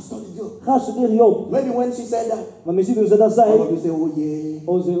 Go and study Job. Ga studeren Job. Maybe when she said that, Maar misschien toen ze dat all zei. of you say, oh yeah.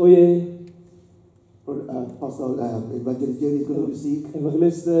 Oh, ze, oh jee. Pastor Evangelist Gerry is going to be sick.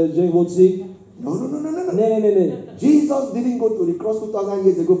 Evangelist Gerry wordt ziek. No. Nee. Jesus didn't go to the cross 2000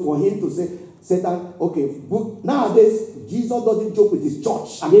 years ago for him to say, Satan, okay, but nowadays, Jesus doesn't joke with his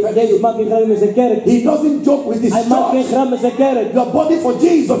church. I'm telling Jezus you. maakt geen grap met zijn kerk. He doesn't joke with his Hij maakt geen church. grap met zijn kerk. Your body for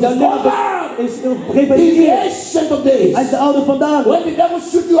Jesus is Jouw lichaam covered. is gegeven aan He's the Jezus. ancient of days. Hij is de oude vandaag. When the devil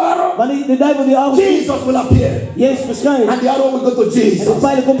shoot you arrow, Wanneer de duivel die oude Jesus will appear. Jezus verschijnt. And the arrow will go to En Jesus. de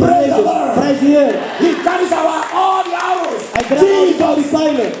pijlen komt naar Praise the Jezus. Lord. Prijs de Heer. He carries all the arrows. Hij draagt al die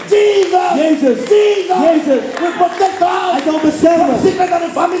pijlen. Jesus. Jezus. Jezus. will protect us. Hij zal beschermen. Sickness and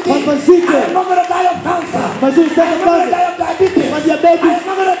infirmity. Van ziekte. I am not going to die of cancer. Maar zo is I am not going to die of diabetes. Van I diabetes. am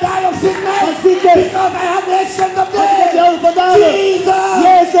not going to die of sickness. Van ziekte. Because I have the ancient of Want ik heb de days. oude vandaag. Jesus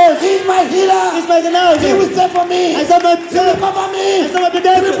Jezus. is my healer. Is mijn He genade. will stay for me. Hij zal mij He will cover me. Hij zal mij He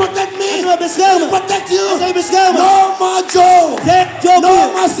bedenken. will protect me. Hij zal mij He beschermen. will protect you. Hij zal je beschermen. No more Job. Geen Job No meer.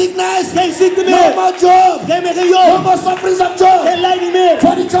 more sickness. Geen ziekte No meer. more Job. Geen meer geen No Job. more sufferings of Job. Geen leiding meer.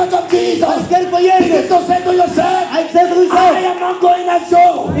 For the church of Voor de Jesus. kerk van Begin Jezus. to say to yourself, Hij zegt voor uzelf. I am not going as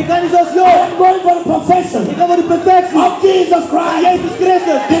Job. Ik ga niet zoals I Job. am going for the perfection Ik ga voor de perfectie of Jesus van Christ. Jezus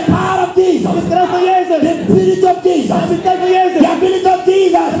Christus. The power of Jesus. De kracht van Jezus. The ability of De Jesus. abiliteit van Jezus. The ability of De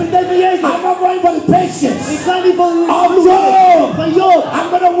Jesus. abiliteit van Jezus. I'm not going for the patience. Ik ga niet voor Of Job. van Job. I'm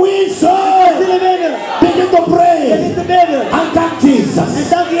going to win Ik souls. wil winnen. Begin to pray Begin te bidden. and thank Jesus. En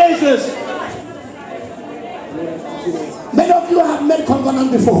dank Jezus. Many of you have made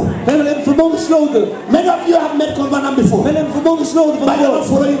covenant before. We hebben een verbond gesloten. Many of you have made covenant We before. hebben een verbond gesloten van But you're not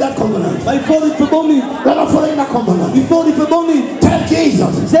God. following that covenant. Maar je volgt het verbond niet. You're not following that covenant. Je volgt die verbond niet. Tell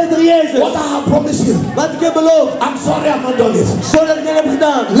Jesus Zeg tegen Jezus. what I have promised you. Wat ik heb beloofd. I'm sorry I've not done it. Zodat ik dit heb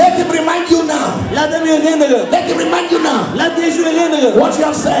gedaan. Let him remind you now. Laat hem je u herinneren. Let it remind you now. Laat Jezus u herinneren. What you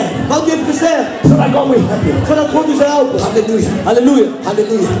have said. Wat u heeft gezegd. So that God will help you. Zodat God u zal helpen. Hallelujah. Halleluja.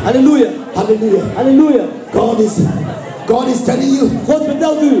 Hallelujah. Halleluja. Hallelujah. Halleluja. God is telling you. God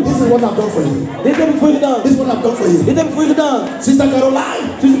vertelt u. This is what I've done for you. Dit heb ik voor je gedaan. This is what I've done for you. Dit heb ik voor je gedaan. Sister Caroline.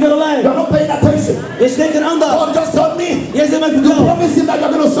 Zuster Caroline. You're not paying attention. Je schenkt geen aandacht. God just told me. Jij zegt mij You verteld. promise him that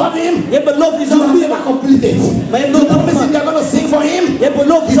you're going to serve him. Je hebt beloofd je You zal have dienen. never completed. Maar je hebt You nooit promise him afgemaakt. you're going to sing for him. Je hebt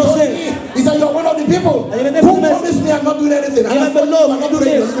beloofd je He zal told zingen. me. He said you're one of the people En je bent who een van de mensen. promised me I'm not doing anything. Je hebt beloofd. I'm not doing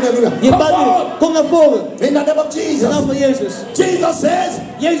anything. Je Come bent forward. nu. Kom naar voren. In the name of In de Jesus. naam van Jezus. Jesus says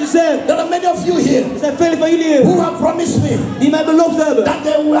Jezus zegt. there are many of you here Er zijn velen van jullie hier. who have promised me Die mij beloofd hebben. that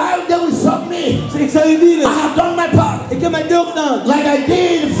they will serve me. Ik zal u dienen. I have done my part. Ik heb mijn deel gedaan. Like I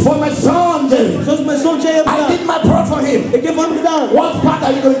did for my son Gerry. Zoals mijn zoon Gerry heeft I gedaan. did my part for him. Ik heb voor hem gedaan. What part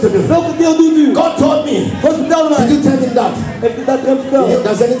are you going to do? Welke deel doet u? God told me. God vertelde Did mij. you tell him that? Heeft u dat hem verteld?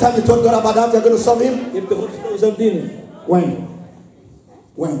 Does any time you told God about that you're going to serve him? Je hebt de God verteld, zou hem dienen. When?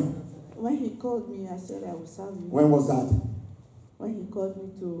 When? When he called me, I said I will serve you. When was that? When he called me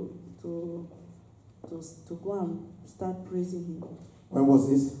to go and start praising him, When was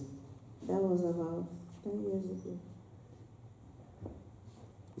this? that was about 10 years ago.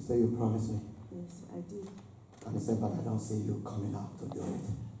 He said you promised me. Yes, I did. And he said, but I don't see you coming out to do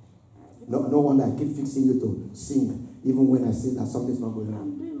it. No wonder I keep fixing you to sing, even when I see that something's not going on.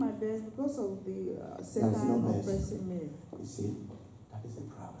 I'm doing my best because of the That's Satan not best. oppressing me. You see, that is the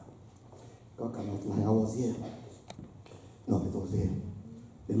problem. God cannot lie. I was here. No, it was here.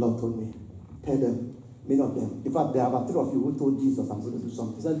 The Lord told me, tell them, many of them. In fact, there are about 3 of you who told Jesus, I'm going to do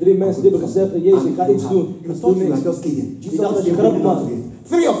something. Er zijn 3 mensen die hebben gezegd, Jezus, ik ga iets doen. You thought you were just kidding. Jesus dacht dat je is grap going to do it.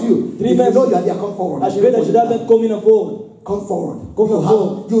 3 of you. 3 If you mensen. know you are there, come forward. Als je weet dat je daar bent, kom je naar voren. Come forward. Kom naar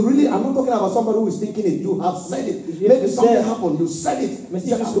voren. You really, I'm not talking about somebody who is thinking it. You have said it. Je hebt Maybe gezegd. something happened. You said it. Met You iets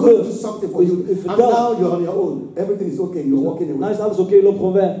said, is I'm going to gebeurd. do something for you. Je And vertelt. now you're on your own. Everything is okay. You're walking Nou away. is alles oké, loop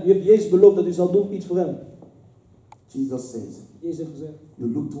gewoon weg. Je hebt Jezus beloofd dat u zal doen iets voor hem. Jesus says, Jezus heeft gezegd,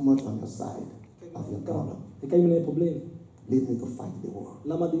 you look too much on your side of your problem. ik kan je met een probleem. Leave me to fight the war.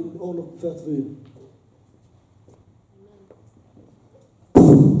 Laat maar die oorlog vechten voor u.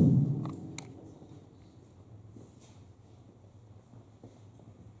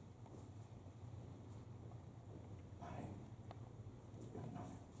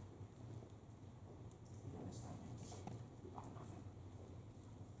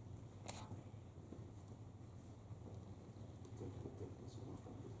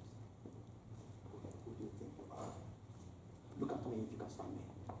 Look at me if you can stand me.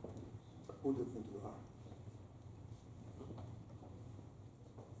 Who do you think you are?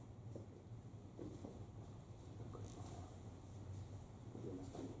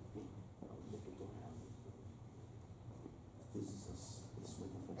 Jesus is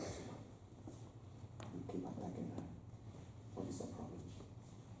waiting for this one. You keep attacking her. What is the problem?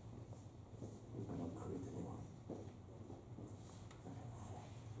 You cannot create anyone.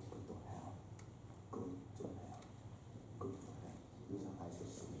 Go to hell. Go to hell. Go to hell. Use your eyes to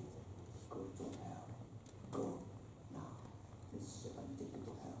see it. Go to hell. Go now. This Satan take you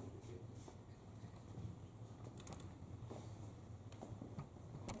to hell.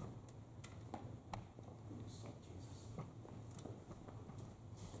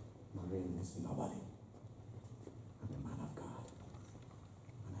 Marine is nobody. I'm a man of God.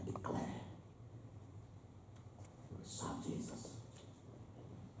 And I declare you will serve Jesus.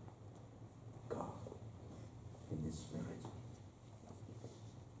 God in the spirit.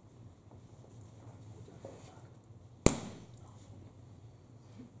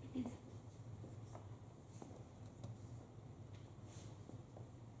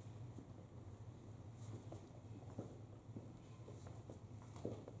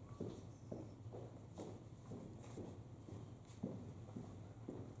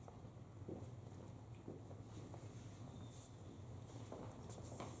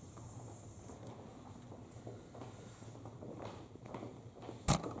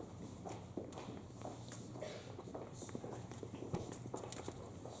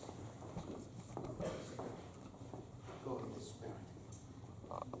 God in the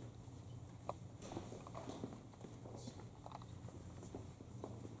spirit.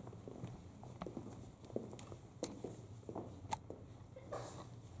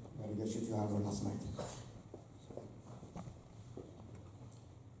 Did you shoot your arrow last night?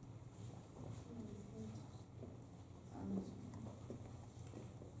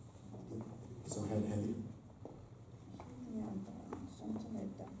 Is your head heavy? Yeah, something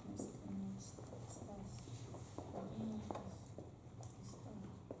like darkness and stars.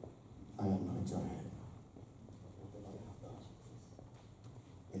 I anoint your head.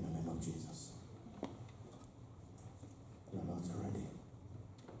 In the name of Jesus.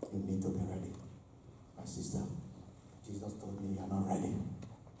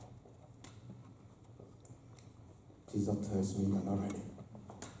 Jesus tells me you're not ready.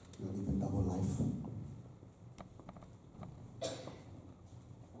 You're living double life.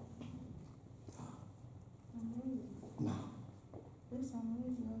 No. Yes, I'm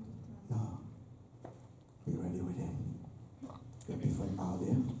ready all the time. No. Be ready with him. You're different out there.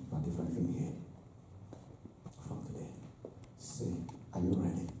 You're different in here. From today. Say, are you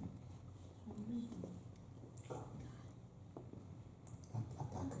ready? Go. That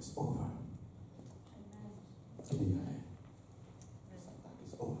attack is over. Give me your hand. This attack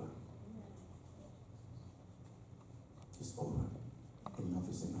is over. It's over. Enough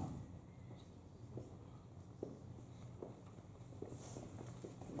is enough.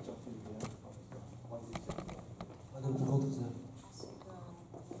 Wat heb ik nog altijd gezegd?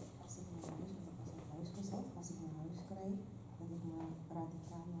 Als ik naar huis gezet, als ik naar huis krijg, dat ik me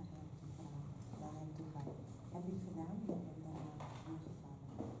radicaal naar hem toe ga. Naar hem toe ga. Heb ik gedaan, ik heb daarna aangevallen.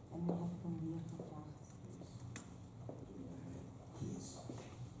 En nu heb ik hem weer gevraagd. Please.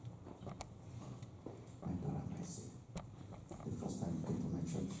 My God have mercy. The first time you came to my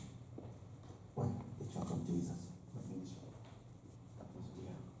church, well, the Church of Jesus, my ministry, that was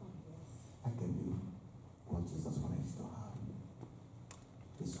real. I gave you what Jesus wanted you to have.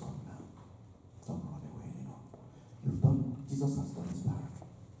 This one now. Don't run away anymore. You've done, Jesus has done his part.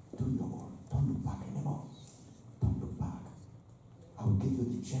 Do your own. Don't look back anymore. Don't look back. I will give you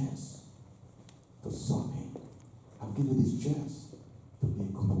the chance to serve him. I'll give you this chance to be a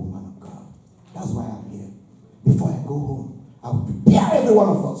good woman of God. That's why I'm here. Before I go home, I will prepare every one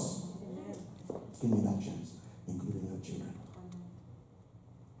of us. Give me that chance, including your children.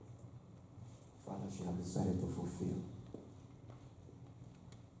 Father, she has decided to fulfill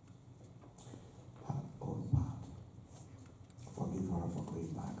her own part. Forgive her for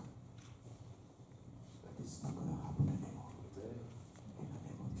going back. But it's not going to happen anymore. In the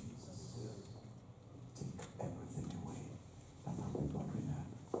name of Jesus. Take everything away that have been bothering her.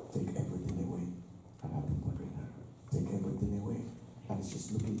 Take everything away that have been bothering her. Take everything away that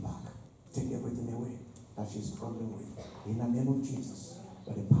she's looking back. Take everything away that she's struggling with. In the name of Jesus.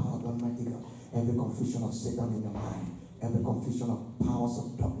 By the power of Almighty God. Every confusion of Satan in your mind. Every confusion of powers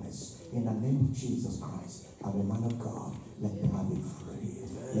of darkness. In the name of Jesus Christ. I'm a man of God. Let her be free.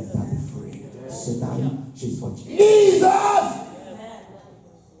 Let her be free. Satan, she's for Jesus.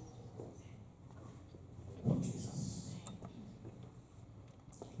 For Jesus.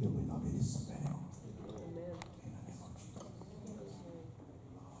 You will not be disobeyed. In the name of Jesus.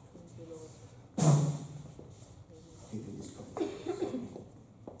 Give you this strength.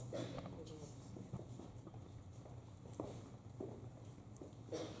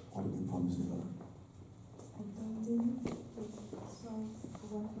 What did you promise the Lord? I told him to solve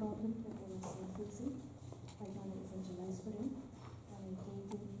one problem that I was facing. I want to evangelize for him. And I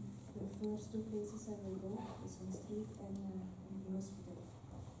told him the first two places I will go is on street and in the hospital.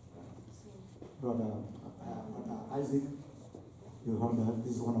 So, Brother Isaac, you heard that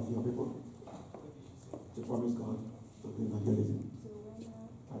this is one of your people. To promise God to do evangelism. so when he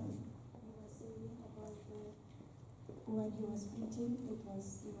Pardon. was saying about when he was preaching, he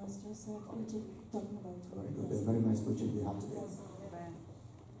was just preaching, talking about Very good. yes. A very nice preaching we have today. Yes.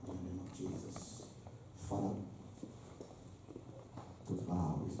 In the name of Jesus. Father, to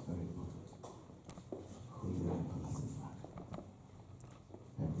vow is very important. Holy and everlasting Father.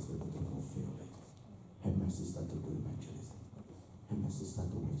 Help us people to fulfill it. Help my sister to do evangelism. Help my sister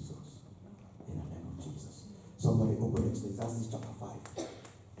to win souls. In the name of Jesus. Somebody open Ecclesiastes chapter 5.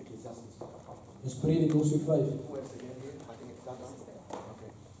 Ecclesiastes chapter 5. Dus prediking hoofdstuk 5. Who else again here? I think it's that one. Okay.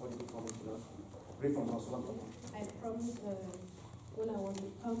 What did you promise to us? Read from verse 1 to 1. I promised when I was to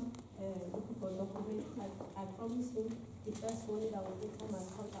come looking for document, I promised him the first money that will take on my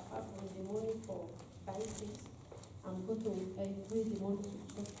account apart from the money for buying things. I'm going to bring the money to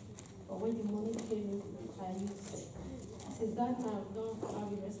church. But when the money came in, I used it. Since that time, I don't have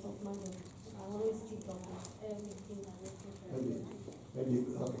the rest of my life. I always keep on everything and everything.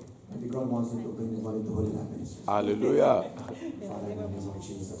 Maybe God wants you to bring the money to Holy Land Ministry. Hallelujah. Father, in the name of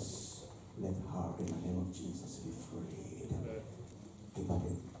Jesus, let her, in the name of Jesus, be freed. Give her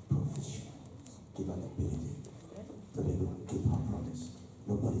the provision. Give her the ability to be able to keep her promise.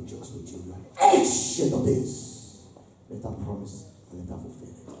 Nobody jokes with you. You are ancient of this. Let her promise and let her fulfill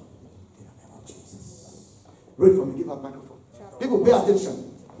it. In the name of Jesus. Read for me. Give her a microphone. People, pay attention.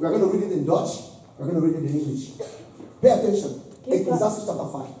 We are going to read it in Dutch. We are going to read it in English. Pay attention. Ecclesiastes chapter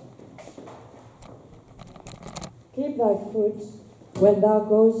 5. Keep thy foot when thou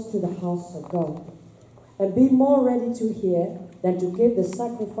goest to the house of God, and be more ready to hear than to give the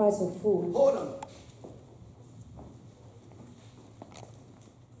sacrifice of fools. Hold on.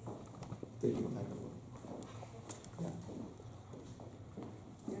 Take your microphone. Yeah.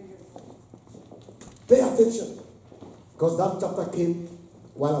 Pay attention. Because that chapter came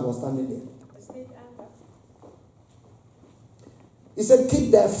while I was standing there. He said,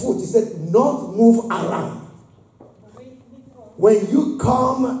 keep their foot. He said, not move around. When you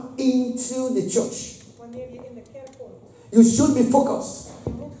come into the church, you should be focused.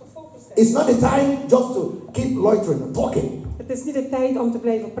 It's not the time just to keep loitering and talking. Het is niet de tijd om te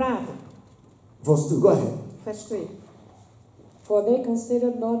blijven praten. Verse 2, go ahead. Vers 2. For they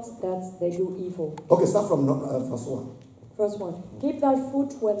consider not that they do evil. Okay, start from verse 1. Verse 1. Keep thy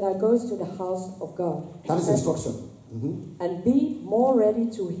foot when thou goest to the house of God. That is instruction. And be more ready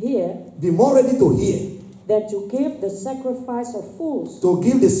to hear Be more ready to hear. than to give the sacrifice of fools. To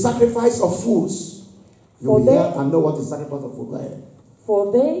give the sacrifice of fools. You For will they- hear and know what is sacrifice of fools. Go ahead.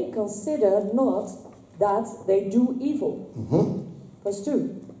 For they consider not that they do evil. Verse 2.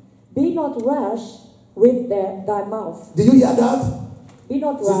 Be not rash with thy mouth. Do you hear that? Be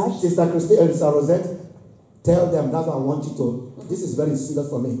not rash. Sister Christine and Sister Rosette, tell them that I want you to. This is very serious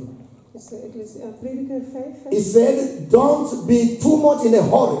for me. Prediker 5. He said, don't be too much in a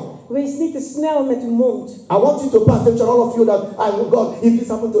hurry. Wees niet te snel met uw mond. I want you to pay attention, all of you, that God, if this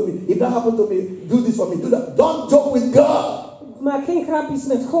happened to me, if that happened to me, do this for me, do that. Don't joke with God. Maak geen grapjes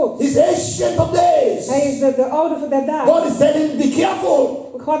met God. He's the ancient of days. Hij is de oude van de dagen. God is telling, be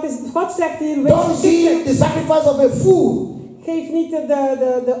careful. God zegt hier, wees Don't give voorzichtig. the sacrifice of a fool. Geef niet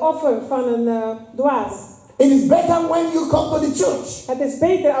de offer van een dwaas. It is better when you come to the church. Het is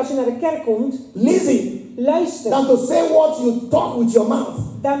beter als je naar de kerk komt. Listen. Luister. Than to say what you talk with your mouth.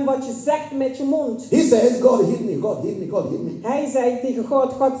 Dan wat je zegt met je mond. He says, God heal me, God heal me, God heal me. Hij zei tegen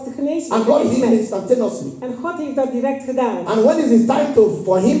God, God genees me. And God healed me instantaneously. En God heeft dat direct gedaan. And when it is time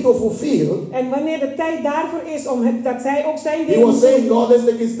for him to fulfill, en wanneer de tijd daarvoor is om dat hij ook zijn deel he was saying, God, let's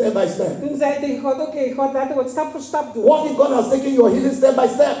take it step by step. Toen zei hij tegen God, oké, God, laten we het stap voor stap doen. What if God has taken your healing step by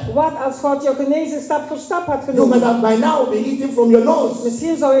step? Wat als God jouw genezing stap voor stap had genomen? You might have by now be eating from your nose.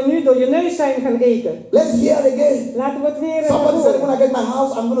 Misschien zou je nu door je neus zijn gaan eten. Let's hear it again. Laten we het weer Somebody said, horen. when I get my house,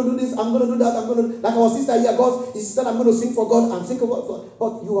 I'm going to do this, I'm going to do that, I'm going to, like our sister here, God, he said, I'm going to sing for God, I'm singing for God,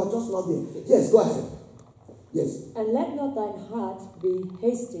 but you are just not there. Yes, go ahead. Yes. And let not thine heart be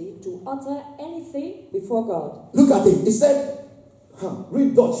hasty to utter anything before God. Look at it. He said,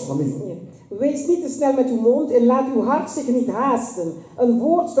 read Dutch for me. Ja. Wees niet te snel met uw mond en laat uw hart zich niet haasten. Een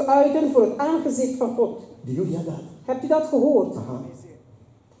woord te uiten voor het aangezicht van God. Did you hear that? Hebt u dat gehoord?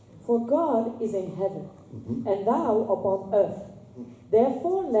 For God is in heaven, and thou upon earth.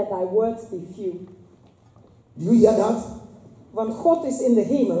 Therefore let thy words be few. Do you hear that? Want God is in de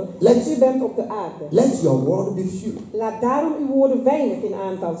hemel, Let- en u bent op de aarde. Let your word be few. Laat daarom uw woorden weinig in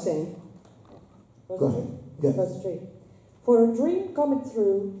aantal zijn. Go ahead. Yes. Verse 3. For a dream cometh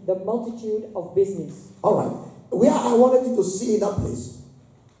through the multitude of business. All right. Where I wanted you to see in that place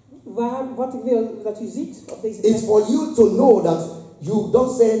Wat ik wil dat u ziet op deze is plek, for you to know that you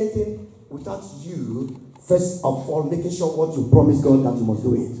don't say anything without you, first of all, making sure what you promised God that you must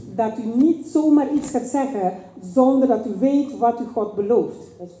do it. dat u niet zomaar iets gaat zeggen zonder dat u weet wat u God belooft.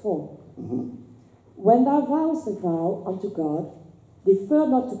 Verse 4. When thou vowest a vow unto God, defer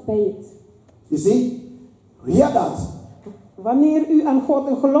not to pay it. You see? Hear that. Wanneer u aan God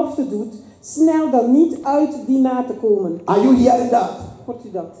een gelofte doet, snel dan niet uit die na te komen. Are you hearing that? Hoort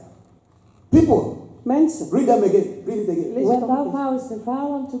u dat? People, Mensen, read them again. Read it again. lees When het thou nog vowest a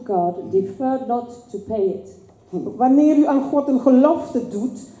vow unto God, defer not to pay it. eens. Wanneer u aan God een gelofte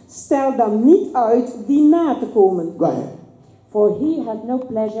doet, stel dan niet uit die na te komen. Go ahead. For he hath no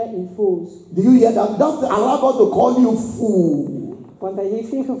pleasure in fools. Do you hear that? Don't allow God to call you fool. Want hij heeft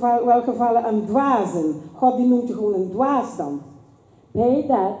geen welgevallen aan dwazen. God die noemt je gewoon een dwaas dan. Pay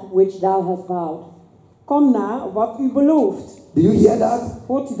that which thou hast vowed. Kom na wat u belooft. Do you hear that?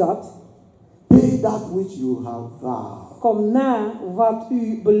 Hoort u dat? Pay that which you have vowed. Kom na wat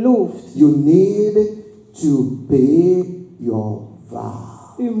u belooft. You need to pay your vow.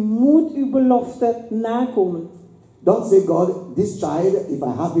 U moet uw belofte nakomen. Don't say, God, this child, if I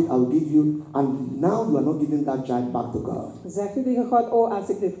have it, I'll give you. And now you are not giving that child back to God. Zegt u tegen God, oh, als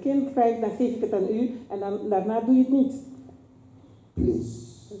ik dit kind krijg, dan geef ik het aan u. En dan, daarna doe je het niet. Please.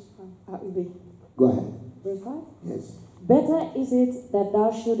 AUB. Go ahead. Verse 5. Yes. Better is it that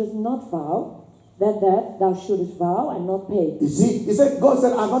thou shouldest not vow, than that thou shouldest vow and not pay. You see, he said, God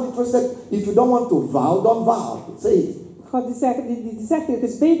said, I'm not interested. If you don't want to vow, don't vow. Say it. God die zegt, het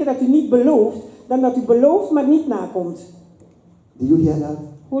is beter dat u niet belooft, dan dat u belooft, maar niet nakomt. Do you hear that?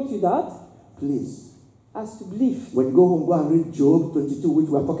 Hoort u dat? Please. Alsjeblieft. When you go home, go and read Job 22, which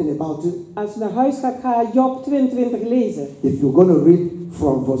we are talking about it. Als u naar huis gaat, ga Job 22 lezen. If you're going to read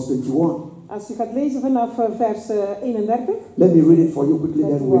from verse 21, Als u gaat lezen vanaf vers 31, let me read it for you quickly,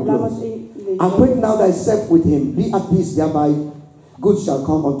 then we laat close. ons Acquaint now thyself with him, be at peace thereby, good shall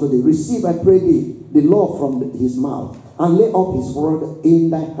come unto thee. Receive, I pray thee, the law from his mouth, and lay up his word in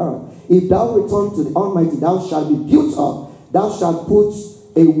thy heart. If thou return to the Almighty, thou shalt be built up, thou shalt put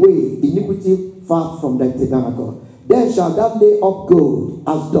away iniquity far from thy tabernacle. Then shalt thou lay up gold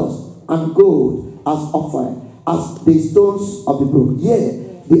as dust, and gold as offering, as the stones of the brook.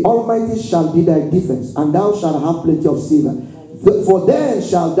 Yea, the Almighty shall be thy defense, and thou shalt have plenty of silver. For then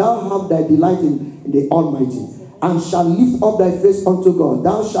shalt thou have thy delight in the Almighty, and shalt lift up thy face unto God.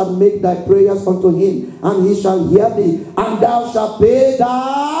 Thou shalt make thy prayers unto him, and he shall hear thee, and thou shalt pay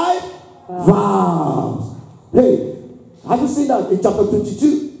thy vows. Hey, have you seen that in chapter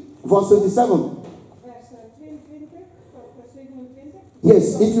 22, verse 27?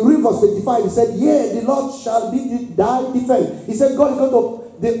 Yes, if you read verse 25, he said, "Yea, the Lord shall be thy defense." He said, God is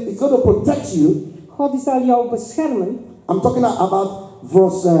going to protect you. God die zal jou beschermen. I'm talking about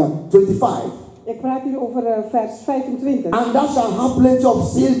verse 25. Ik praat hier over vers 25. And thou shalt have plenty of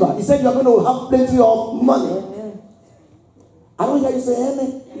silver. He said, you're going to have plenty of money. I don't hear you say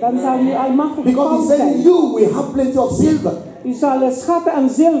amen. Dan zal u almachtig because he said, you will have plenty of silver. U zal schatten aan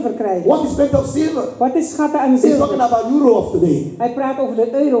zilver krijgen. What is plenty of silver? Wat is schatten aan zilver? He's talking about euro of today. Hij praat over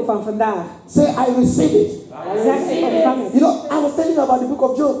de euro van vandaag. Say, I receive it. Hij zegt, ik ontvang het. You know, I was telling you about the book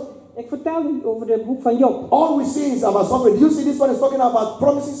of Job. Ik vertelde u over het boek van Job. All we see is about suffering. You see, this one is talking about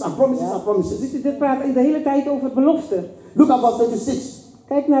promises and promises and promises. Dus dit praat de hele tijd over beloften. Look at verse 26.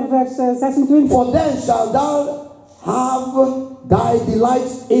 Kijk naar vers 26. For then shall thou have thy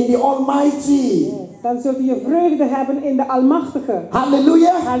delight in the Almighty. Dan zult u je vreugde hebben in de Almachtige.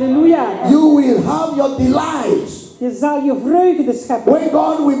 Hallelujah. Hallelujah. You will have your delight. Je zal je vreugde scheppen. When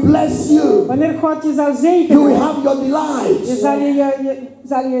God will bless you. Wanneer God je zal zegenen. You will have your delight. Je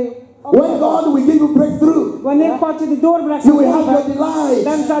zal je when God will give you breakthrough, wanneer God je de doorbraak you will have your delight.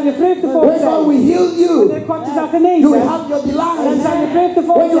 Dan zal je vreugdevol zijn. When God will heal you, wanneer God je zal genezen, you will have your delight. Dan zal je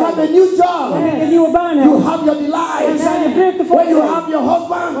vreugdevol when you zijn. have a new job, wanneer je een nieuwe baan hebt, you have your delight. Dan zal je vreugdevol when you zijn. have your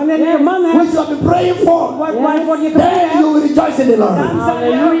husband, wanneer je een man hebt, which you have been praying for, waarvoor je gebeden then hebt, you will rejoice in the Lord.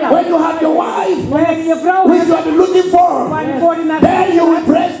 When you have your wife, wanneer je vrouw which you have been looking for, then you will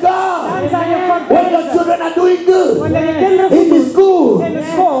praise God. Dan zal je God when your children are doing good, wanneer je kinderen in the school, in de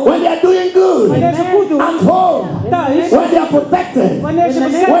school, when they are doing good, wanneer ze goed doen, at home, thuis, when they are protected, wanneer ze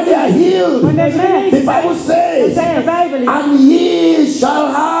beschermd when they are healed, wanneer ze genezen the Bible says, and ye shall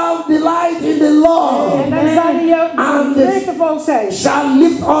have delight in the Lord, en dan zal je vreugdevol zijn, shall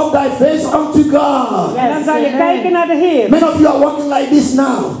lift up thy face unto God. En dan zal je kijken naar de Heer. Many of you are walking like this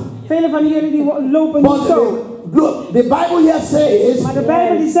now. Velen van jullie die lopen niet zo. The Bible here says, maar de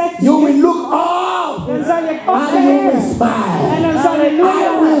Bijbel die zegt hier, you will look up, dan zal je and you will smile. En dan zal je I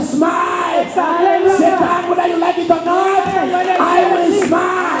will smile. Satan, whether you like it or not, I will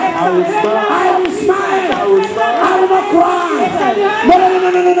smile. I will smile. I will smile. I will smile. I will not cry. No.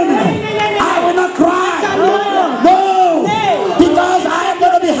 I will not cry. No. Because I am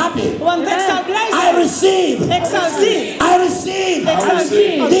going to be happy. I receive. I receive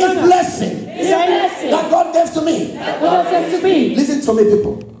this blessing that God gave to me. Listen to me,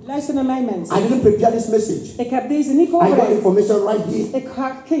 people. Luister naar mij, mensen. I didn't prepare this message. Ik heb deze niet I got voorbereid. information right here. Ik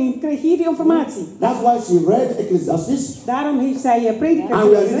kreeg hier die informatie. That's why she read Ecclesiastes. Daarom heeft zij prediker And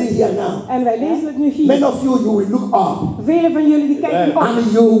we are gelezen. reading here now. En wij lezen het nu hier. Many of you will look up. Velen van jullie die kijken op.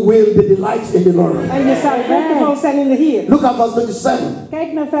 And you will be delight in the Lord. En je zal vreugdevol zijn in de Heer. Look at verse 27.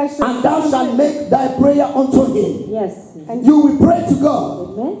 Kijk naar vers 27. And thou shalt make thy prayer unto him. Yes. And you will pray to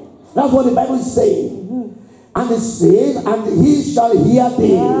God. Amen. That's what the Bible is saying. And it says, and he shall hear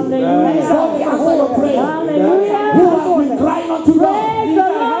thee. Hallelujah. God will answer your prayer. Hallelujah. Who has been crying unto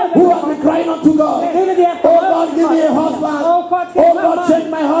God? Who has been crying unto God? Oh God, give me a husband. Oh God, change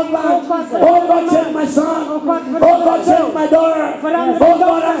my husband. Oh God, change my son. Oh God, change my daughter. Oh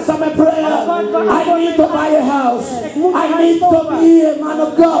God, answer my prayer. I need to buy a house. I need to be a man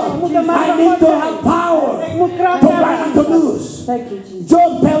of God. I need to have power to buy and to lose. Thank you, Jesus.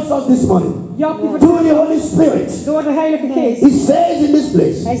 Job tells us this morning. Through the Holy Spirit. Door de Heilige Geest. He says in this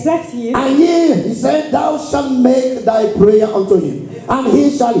place. Hij zegt hier. And he said, thou shalt make thy prayer unto him, and he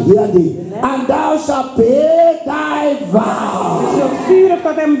shall hear thee, and thou shalt pay thy vows. Je zult vurig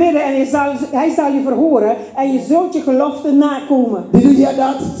tot hem bidden en hij zal je verhoren en je zult je gelofte nakomen. Did you hear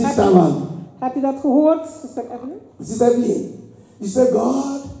that, Sister Anne? Heb je dat gehoord, Sister Evelyn? Sister Evelyn, you said,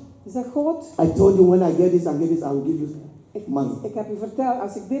 God, Je zegt, God, I told you when I get this and get this, I will give you money. Ik heb u verteld,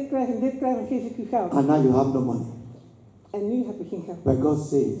 als ik dit krijg en dit krijg, dan geef ik u geld. And now you have no money. En nu heb je geen geld. But God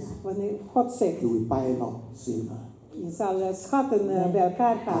says, Wanneer God zegt, you will pile up silver. Je zal schatten bij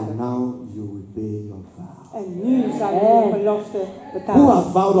elkaar And halen. now you will pay your vow. En nu zal je je belofte Who betalen. has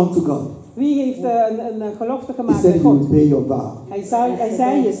vowed unto God? Wie heeft een gelofte He gemaakt said bij he will God? pay your vow. Hij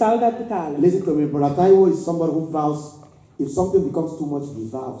zei, je zal dat betalen. Listen to me, brother Taiwo is somebody who vows. If something becomes too much, he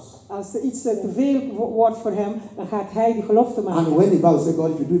vows. Als er iets te veel wordt voor hem, dan gaat hij die gelofte maken. And when he vows, say, God,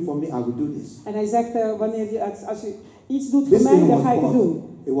 if you do it for me, I will do this. En hij zegt, wanneer je, als je iets doet voor This mij, thing dan was ga ik het bought. doen.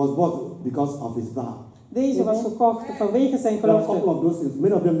 It was bought because of his vow. Deze was gekocht vanwege zijn There are a couple gelofte. of those things.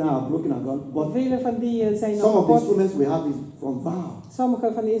 Many of them now are broken and gone. But Vele van die zijn nog some of the gekocht. instruments we have is from vow.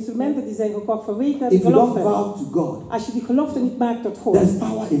 Sommige van de instrumenten die zijn gekocht vanwege de If you don't gelofte. vow to God, Als je die gelofte niet maakt tot God, there's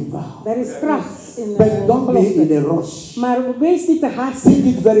power in vow. er is kracht in But don't be in gelofte. a rush. Maar wees niet te haastig. Think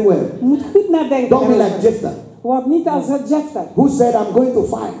it very well. Je moet goed nadenken. Don't be like daarover. Jephthah, Word niet als Jephthah. who said, I'm going to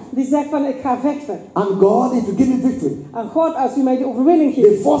fight. Die zegt van, ik ga vechten. And God, if you give me victory, En God, als u mij de overwinning the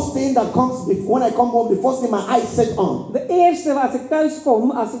geeft. first thing that comes when I come home, the first thing my eyes set on, De eerste als ik thuis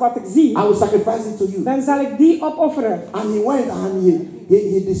kom, als wat ik zie, I will sacrifice it to you. dan zal ik die opofferen. And he went and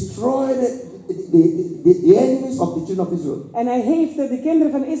he destroyed the enemies of the children of Israel. En hij heeft de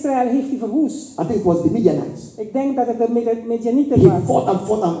kinderen van Israël heeft hij verwoest. I think it was the Midianites. Ik denk dat het de Midianieten He was. fought and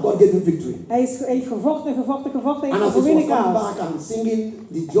God gave him victory. Hij heeft gevochten en And heeft as he was overwinning coming gehaald. back and singing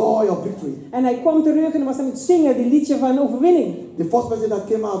the joy of victory, En hij kwam terug en was aan het zingen, die liedje van overwinning. the first person that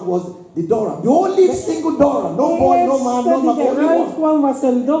came out was the Dora. The only single Dora. No boy, no man, no man, Die only eruit one. kwam was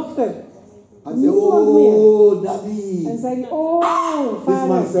zijn dochter. I said, Niemand meer. oh, Daddy. En zei hij, oh This man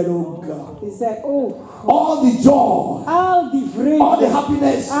vader. said, oh God. Die zei, oh, All the joy, al die all the vreugde,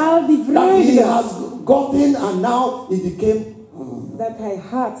 happiness al die that he vreugde has gotten, and now it became. dat hij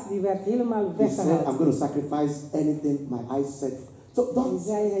had, die werd helemaal He said, I'm weggehaald. going to sacrifice anything my eyes set. So Hij don't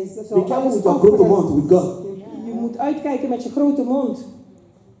zei, hij be zou careful alles with your grote offeren. mouth with God. Je moet uitkijken met je grote mond.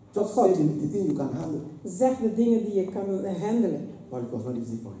 Just say the thing you can handle. Zeg de dingen die je kan handelen. But it was not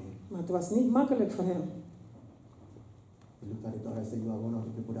easy for him. Maar het was niet makkelijk voor hem. He looked at the daughter and said, you are one of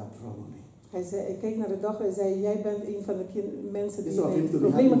the people that trouble me. Hij zei, ik keek naar de dochter en zei, jij bent een van de mensen die Instead of mij him to be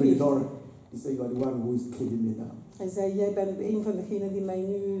happy problemen with the geeft. daughter, he said, you are the one who is killing me now. Hij zei, jij bent een van degenen die mij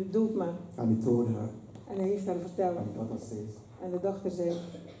nu doodmaakt. And he told her, En hij heeft haar verteld. and the daughter says, En de dochter zei,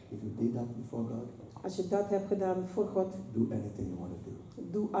 if you did that before God, als je dat hebt gedaan voor God, do anything you want to do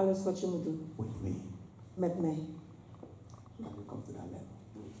doe alles wat je moet doen. with me. Met mij. And you come to that level.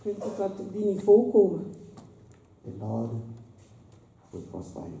 Kunt u tot die niveau komen. The Lord will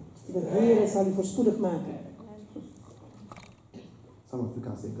prosper you. De Heer zal u voorspoedig maken. Some of you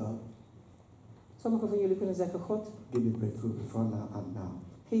can say, God, Sommigen van jullie kunnen zeggen, God, give me breakthrough before now and now.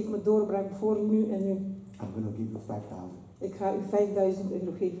 geef me doorbraak voor nu en nu. I'm going to give you 5,000. Ik ga u 5.000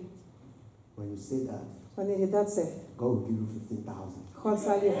 euro geven. When you say that, Wanneer je dat zegt, God will give you 15,000. God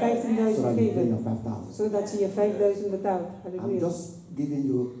zal je So 15.000 that you pay your geven. 5,000. Zodat je je 5.000 betaalt. I'm Halleluja. just giving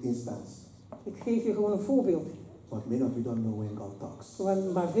you instance. Ik geef je gewoon een voorbeeld. But many of you don't know when God talks.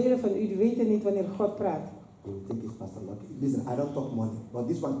 Maar velen van u die weten niet wanneer God praat. You will think it's Pastor Lucky. Listen, I don't talk money, but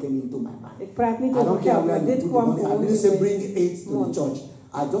this one came into my mind. Ik praat niet I over don't care geld, where maar you dit put the kwam money. I gewoon didn't in say mijn bring it to the mond. church.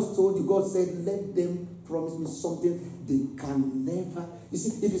 I just told you, God said, let them promise me something they can never. You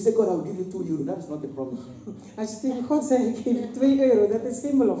see, if you say, God, I will give you €2, that is not a promise. Als je tegen God zegt, ik geef je 2 euro, dat is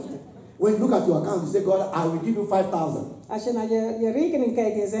geen belofte. When you look at your account, you say, God, I will give you 5,000. Als je naar je rekening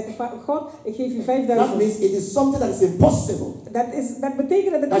kijkt en zegt, God, ik geef je That 5.000. means it is something that is impossible. Dat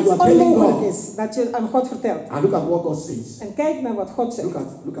betekent dat het That iets you are telling onmogelijk God. is, dat je aan God vertelt. And look at what God says. En kijk naar wat God zegt.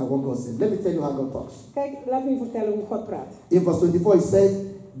 Look at what God says. Let me tell you how God talks. Kijk, laat me vertellen hoe God praat. In verse 24, he said,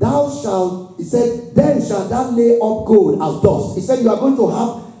 he said, then shall thou lay up gold as dust. He said, you are going to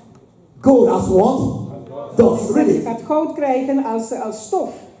have gold as what? Dust. Read Je it. gaat goud krijgen als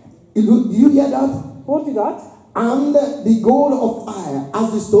stof. Do you hear that? Hoort u dat? And the gold of fire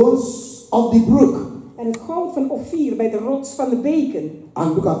as the stones of the brook. En het goud van Ophir bij de rots van de beken.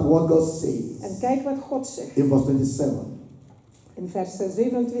 And look at what God says. En kijk wat God zegt. In verse 27. In vers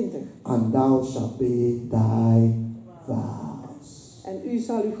 27. And thou shalt pay thy vows. En u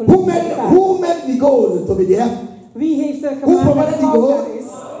zal uw Who geloof made betalen. the gold to be there? Wie heeft er Who gemaakt dat provided the goud gold? daar is?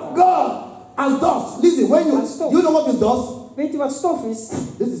 God. As dust. Listen, when you know what is dust? Weet u wat stof is?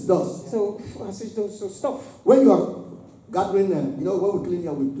 This is dust. Zo stof. When you are gathering them, you know, when we clean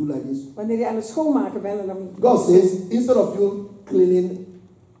here, we do like this. Wanneer je aan het schoonmaken bent, dan God says, instead of you cleaning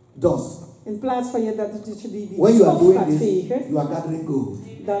dust, in plaats van je dat je die when you are stof doing gaat this, vegen, you are gathering gold.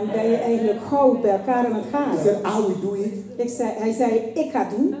 dan ben je eigenlijk goud bij elkaar aan het He garen. said, I will do it. Hij zei, ik ga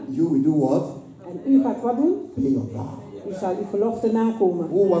het doen. You will do what? En u gaat wat doen? Pay your vow. U zal uw gelofte nakomen.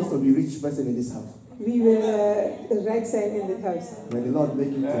 Who wants to be a rich person in this house? Wie wil rijk zijn in dit huis? When the Lord make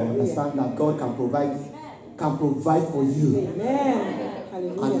you to understand that God can provide for you. Amen.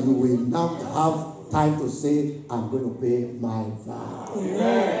 And Halleluja. you will now have time to say, I'm going to pay my vow.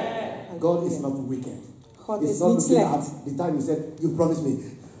 Amen. God is not wicked. God It's is not niet looking slecht. at the time you said, you promised me,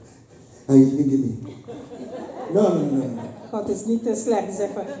 and you didn't give me. No. God is niet slecht. Hij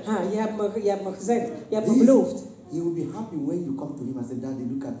zegt van, je hebt me gezegd, je hebt me beloofd. He will be happy when you come to him and say, Daddy,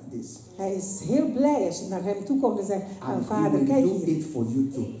 look at this. Hij is heel blij als je naar hem toe komt en zegt, And vader, he kijk will do hier. it for you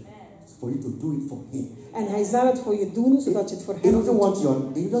too. For you to do it for him. En hij zal het voor je doen, zodat je het voor He hem doesn't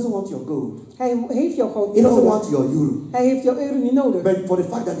doet. want your gold. Hij heeft jouw goud He niet doesn't nodig. want your euro. Hij heeft jouw euro niet nodig. But for the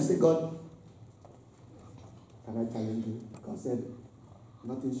fact that you say, God, can I challenge you? God said,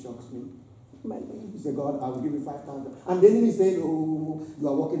 nothing shocks me. You say, God, I will give you 5,000. And then he said, oh, you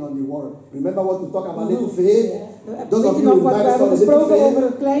are walking on the water. Remember what we talked about little faith? Those Weet of je you nog who wat we Bible hebben study, little gesproken over faith.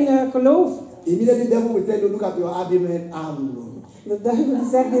 het kleine geloof? Immediately the devil will tell you, look at your argument arm. De duivel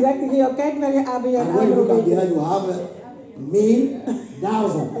zegt direct tegen jou, kijk naar je ABN And when you look at the AMRO. hand, you have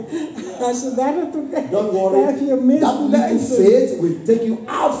 $1,000. Als je daar naartoe kijkt, Don't dan worry. heb je That little $1,000. faith will take you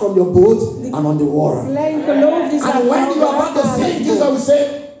out from your boat and on the water. Klein geloof die zal And when jou you are about to uithalen. sink, Jesus will say,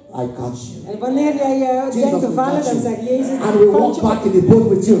 I got you. En wanneer jij Jesus denkt te will vallen, touch dan you. zegt Jezus, And we walk vat je back op. in the boat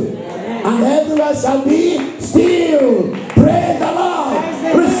with you. And everywhere shall be still. Praise the Lord.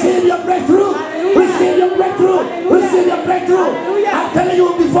 Receive your breakthrough. Receive your breakthrough. Receive your breakthrough. I'm telling you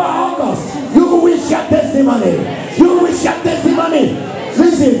before August, you will share testimony. You will share testimony.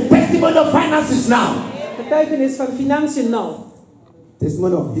 Listen, testimony of finances now. Getuigenis van financiën nou.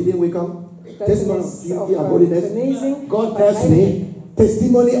 Testimony of healing will come. Testimony of Getuigenis beauty and of holiness. genezing. God tells me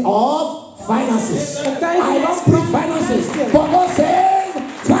testimony of finances. I don't preach finances, but God says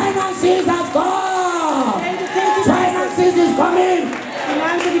finances has come. Finances is coming.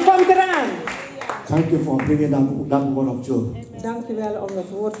 Financiën die komt eraan. Thank you for bringing that word of Job. Dank u wel om het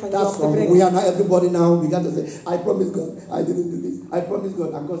woord van That's Job te from brengen. we are now everybody now began to say, I promised God, I didn't do this. I promised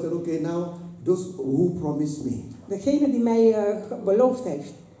God, and God said, okay, now those who promised me, Degene die mij beloofd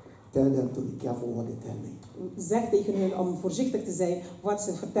heeft, tell them to be careful what they tell me. zeg tegen hun om voorzichtig te zijn wat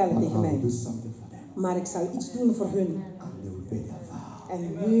ze vertellen And tegen I mij. will do something for them. Maar ik zal iets doen voor hun. And they will pay their vow.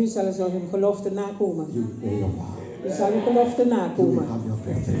 En nu zullen ze hun gelofte nakomen. You will pay your vow. U zal uw gelofte You will nakomen. have your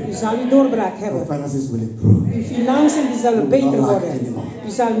breakthrough. U zal uw doorbraak Your hebben. finances will improve. Uw financiën die zullen beter worden. U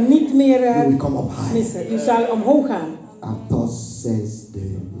zal niet meer You will come up high. missen. U zal omhoog gaan. And thus says the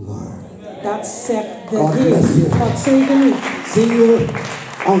Lord. Dat zegt de God Heer. bless you. God zegen u. See you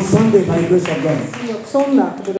on Sunday by the grace of God. Zie je op zondag.